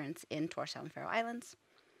Conference in Tórshavn, Faroe Islands.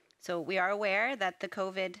 So we are aware that the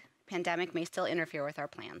COVID pandemic may still interfere with our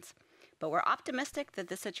plans, but we're optimistic that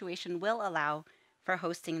the situation will allow for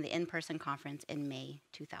hosting the in-person conference in May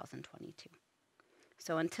 2022.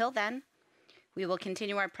 So until then, we will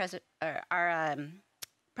continue our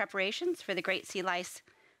preparations for the Great Sea Lice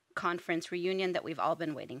Conference reunion that we've all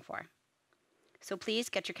been waiting for. So please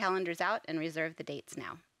get your calendars out and reserve the dates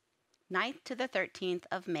now. 9th to the 13th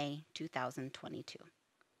of May 2022.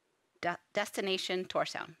 Destination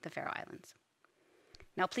Tórshavn, the Faroe Islands.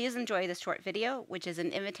 Now please enjoy this short video, which is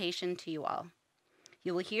an invitation to you all.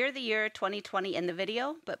 You will hear the year 2020 in the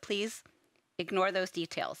video, but please ignore those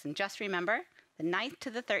details and just remember the 9th to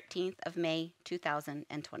the 13th of May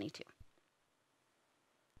 2022.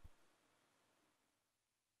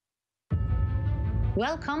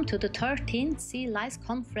 Welcome to the 13th Sea Lice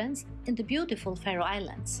Conference in the beautiful Faroe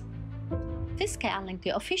Islands. Fiskaaling,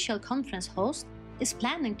 the official conference host, is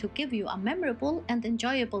planning to give you a memorable and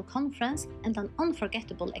enjoyable conference and an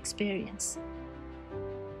unforgettable experience.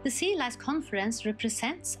 The Sea Lice Conference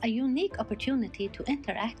represents a unique opportunity to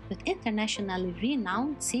interact with internationally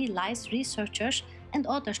renowned sea lice researchers and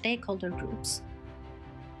other stakeholder groups.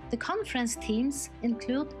 The conference themes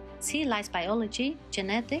include sea lice biology,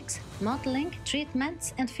 genetics, modeling,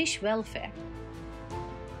 treatments, and fish welfare.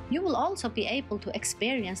 You will also be able to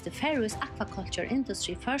experience the Faroese aquaculture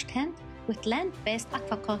industry firsthand with land-based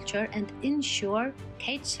aquaculture and inshore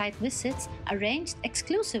cage-side visits arranged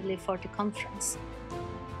exclusively for the conference.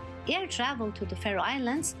 Air travel to the Faroe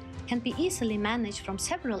Islands can be easily managed from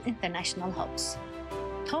several international hubs.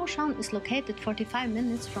 Tórshavn is located 45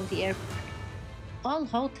 minutes from the airport. All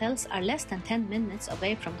hotels are less than 10 minutes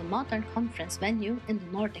away from the modern conference venue in the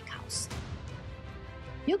Nordic House.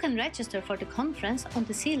 You can register for the conference on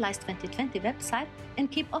the Sea Lice 2020 website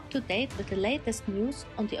and keep up to date with the latest news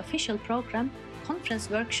on the official program, conference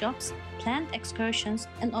workshops, planned excursions,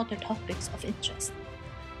 and other topics of interest.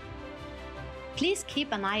 Please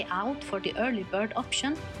keep an eye out for the early bird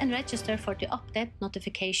option and register for the update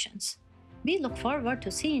notifications. We look forward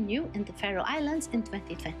to seeing you in the Faroe Islands in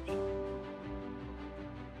 2020.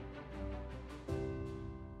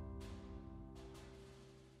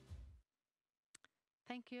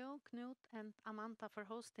 Thank you, Knut and Amanda, for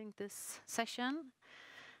hosting this session.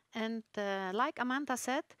 And like Amanda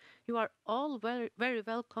said, you are all very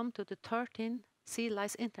welcome to the 13th Sea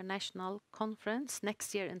Lice International Conference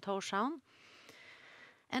next year in Tórshavn.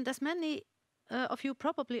 And as many of you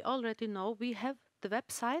probably already know, we have the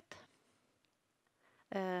website,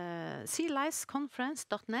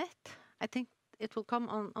 sealiceconference.net. I think it will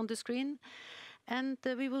come on the screen. And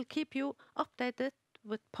we will keep you updated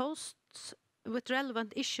with posts with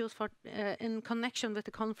relevant issues in connection with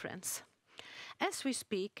the conference. As we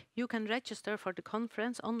speak, you can register for the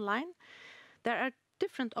conference online. There are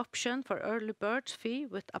different options for early bird fee,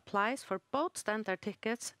 which applies for both standard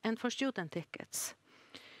tickets and for student tickets.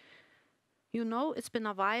 You know, it's been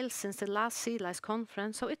a while since the last Sea Lice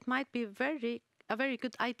conference, so it might be a very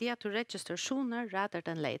good idea to register sooner rather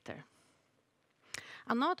than later.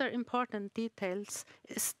 Another important detail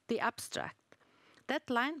is the abstract.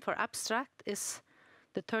 Deadline for abstract is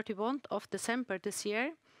the 31st of December this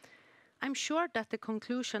year. I'm sure that the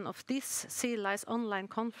conclusion of this Sea Lice online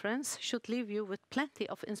conference should leave you with plenty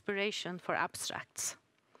of inspiration for abstracts.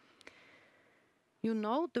 You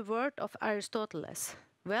know the word of Aristotle,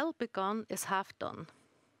 well begun is half done.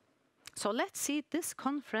 So let's see this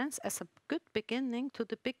conference as a good beginning to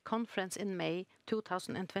the big conference in May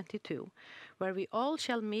 2022, where we all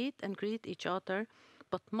shall meet and greet each other,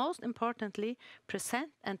 but most importantly,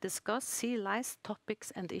 present and discuss sea lice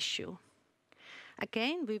topics and issues.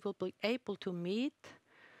 Again, we will be able to meet,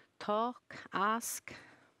 talk, ask,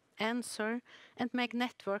 answer, and make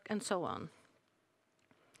network and so on.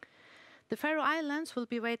 The Faroe Islands will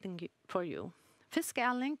be waiting for you.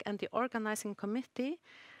 Fiskaaling and the organizing committee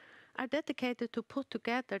are dedicated to put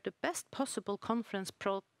together the best possible conference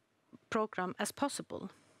program as possible.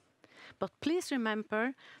 But please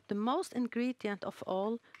remember, the most ingredient of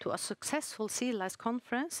all to a successful Sea Lice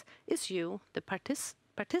conference is you, the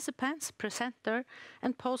participants, presenter,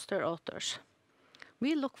 and poster authors.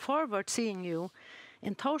 We look forward to seeing you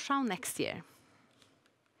in Tórshavn next year.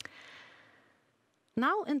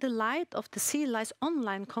 Now, in the light of the Sea Lice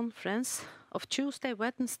Online conference of Tuesday,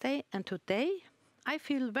 Wednesday, and today, I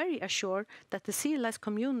feel very assured that the Sea Lice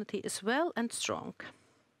community is well and strong.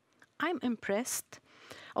 I'm impressed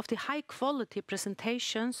of the high-quality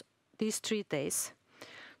presentations these 3 days.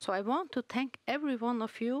 So I want to thank every one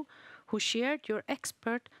of you who shared your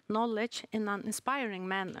expert knowledge in an inspiring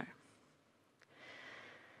manner.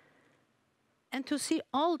 And to see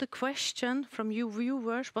all the questions from you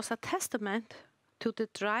viewers was a testament to the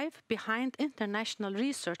drive behind international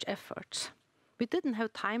research efforts. We didn't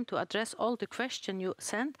have time to address all the questions you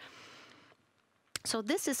sent, so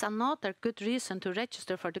this is another good reason to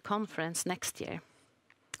register for the conference next year.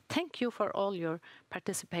 Thank you for all your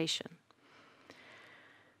participation.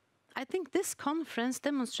 I think this conference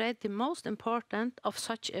demonstrates the most important of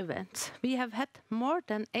such events. We have had more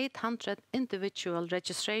than 800 individual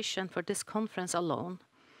registrations for this conference alone.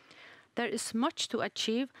 There is much to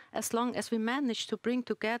achieve as long as we manage to bring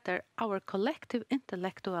together our collective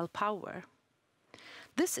intellectual power.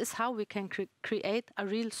 This is how we can create a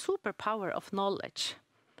real superpower of knowledge,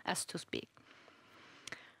 as to speak.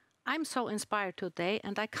 I'm so inspired today,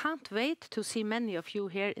 and I can't wait to see many of you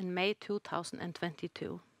here in May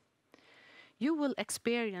 2022. You will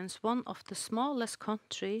experience one of the smallest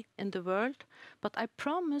countries in the world, but I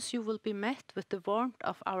promise you will be met with the warmth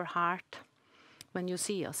of our heart when you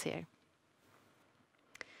see us here.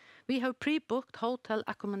 We have pre-booked hotel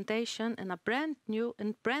accommodation in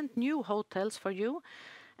brand new hotels for you,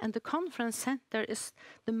 and the conference center is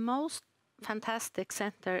the most fantastic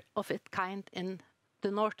center of its kind in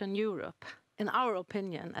the Northern Europe, in our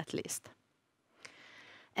opinion at least.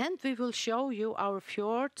 And we will show you our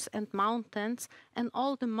fjords and mountains and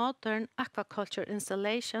all the modern aquaculture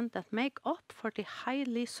installations that make up for the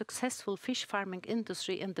highly successful fish farming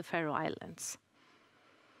industry in the Faroe Islands.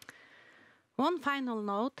 One final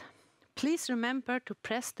note, please remember to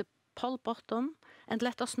press the poll button and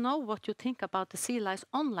let us know what you think about the Sea Lice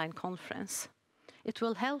Online conference. It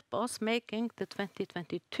will help us making the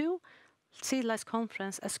 2022 Sea Lice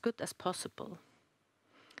Conference as good as possible.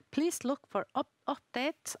 Please look for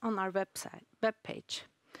updates on our webpage.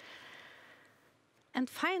 And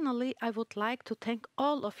finally, I would like to thank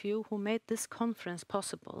all of you who made this conference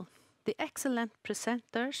possible. The excellent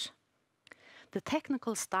presenters, the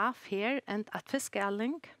technical staff here and at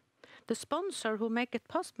Fiskaaling, the sponsor who made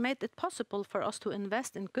it possible for us to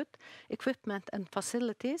invest in good equipment and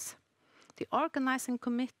facilities, the organizing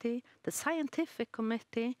committee, the scientific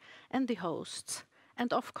committee, and the hosts.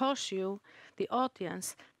 And of course you, the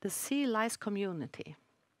audience, the Sea Lice community.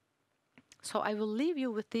 So I will leave you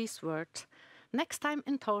with these words. Next time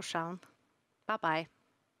in Tórshavn. Bye-bye.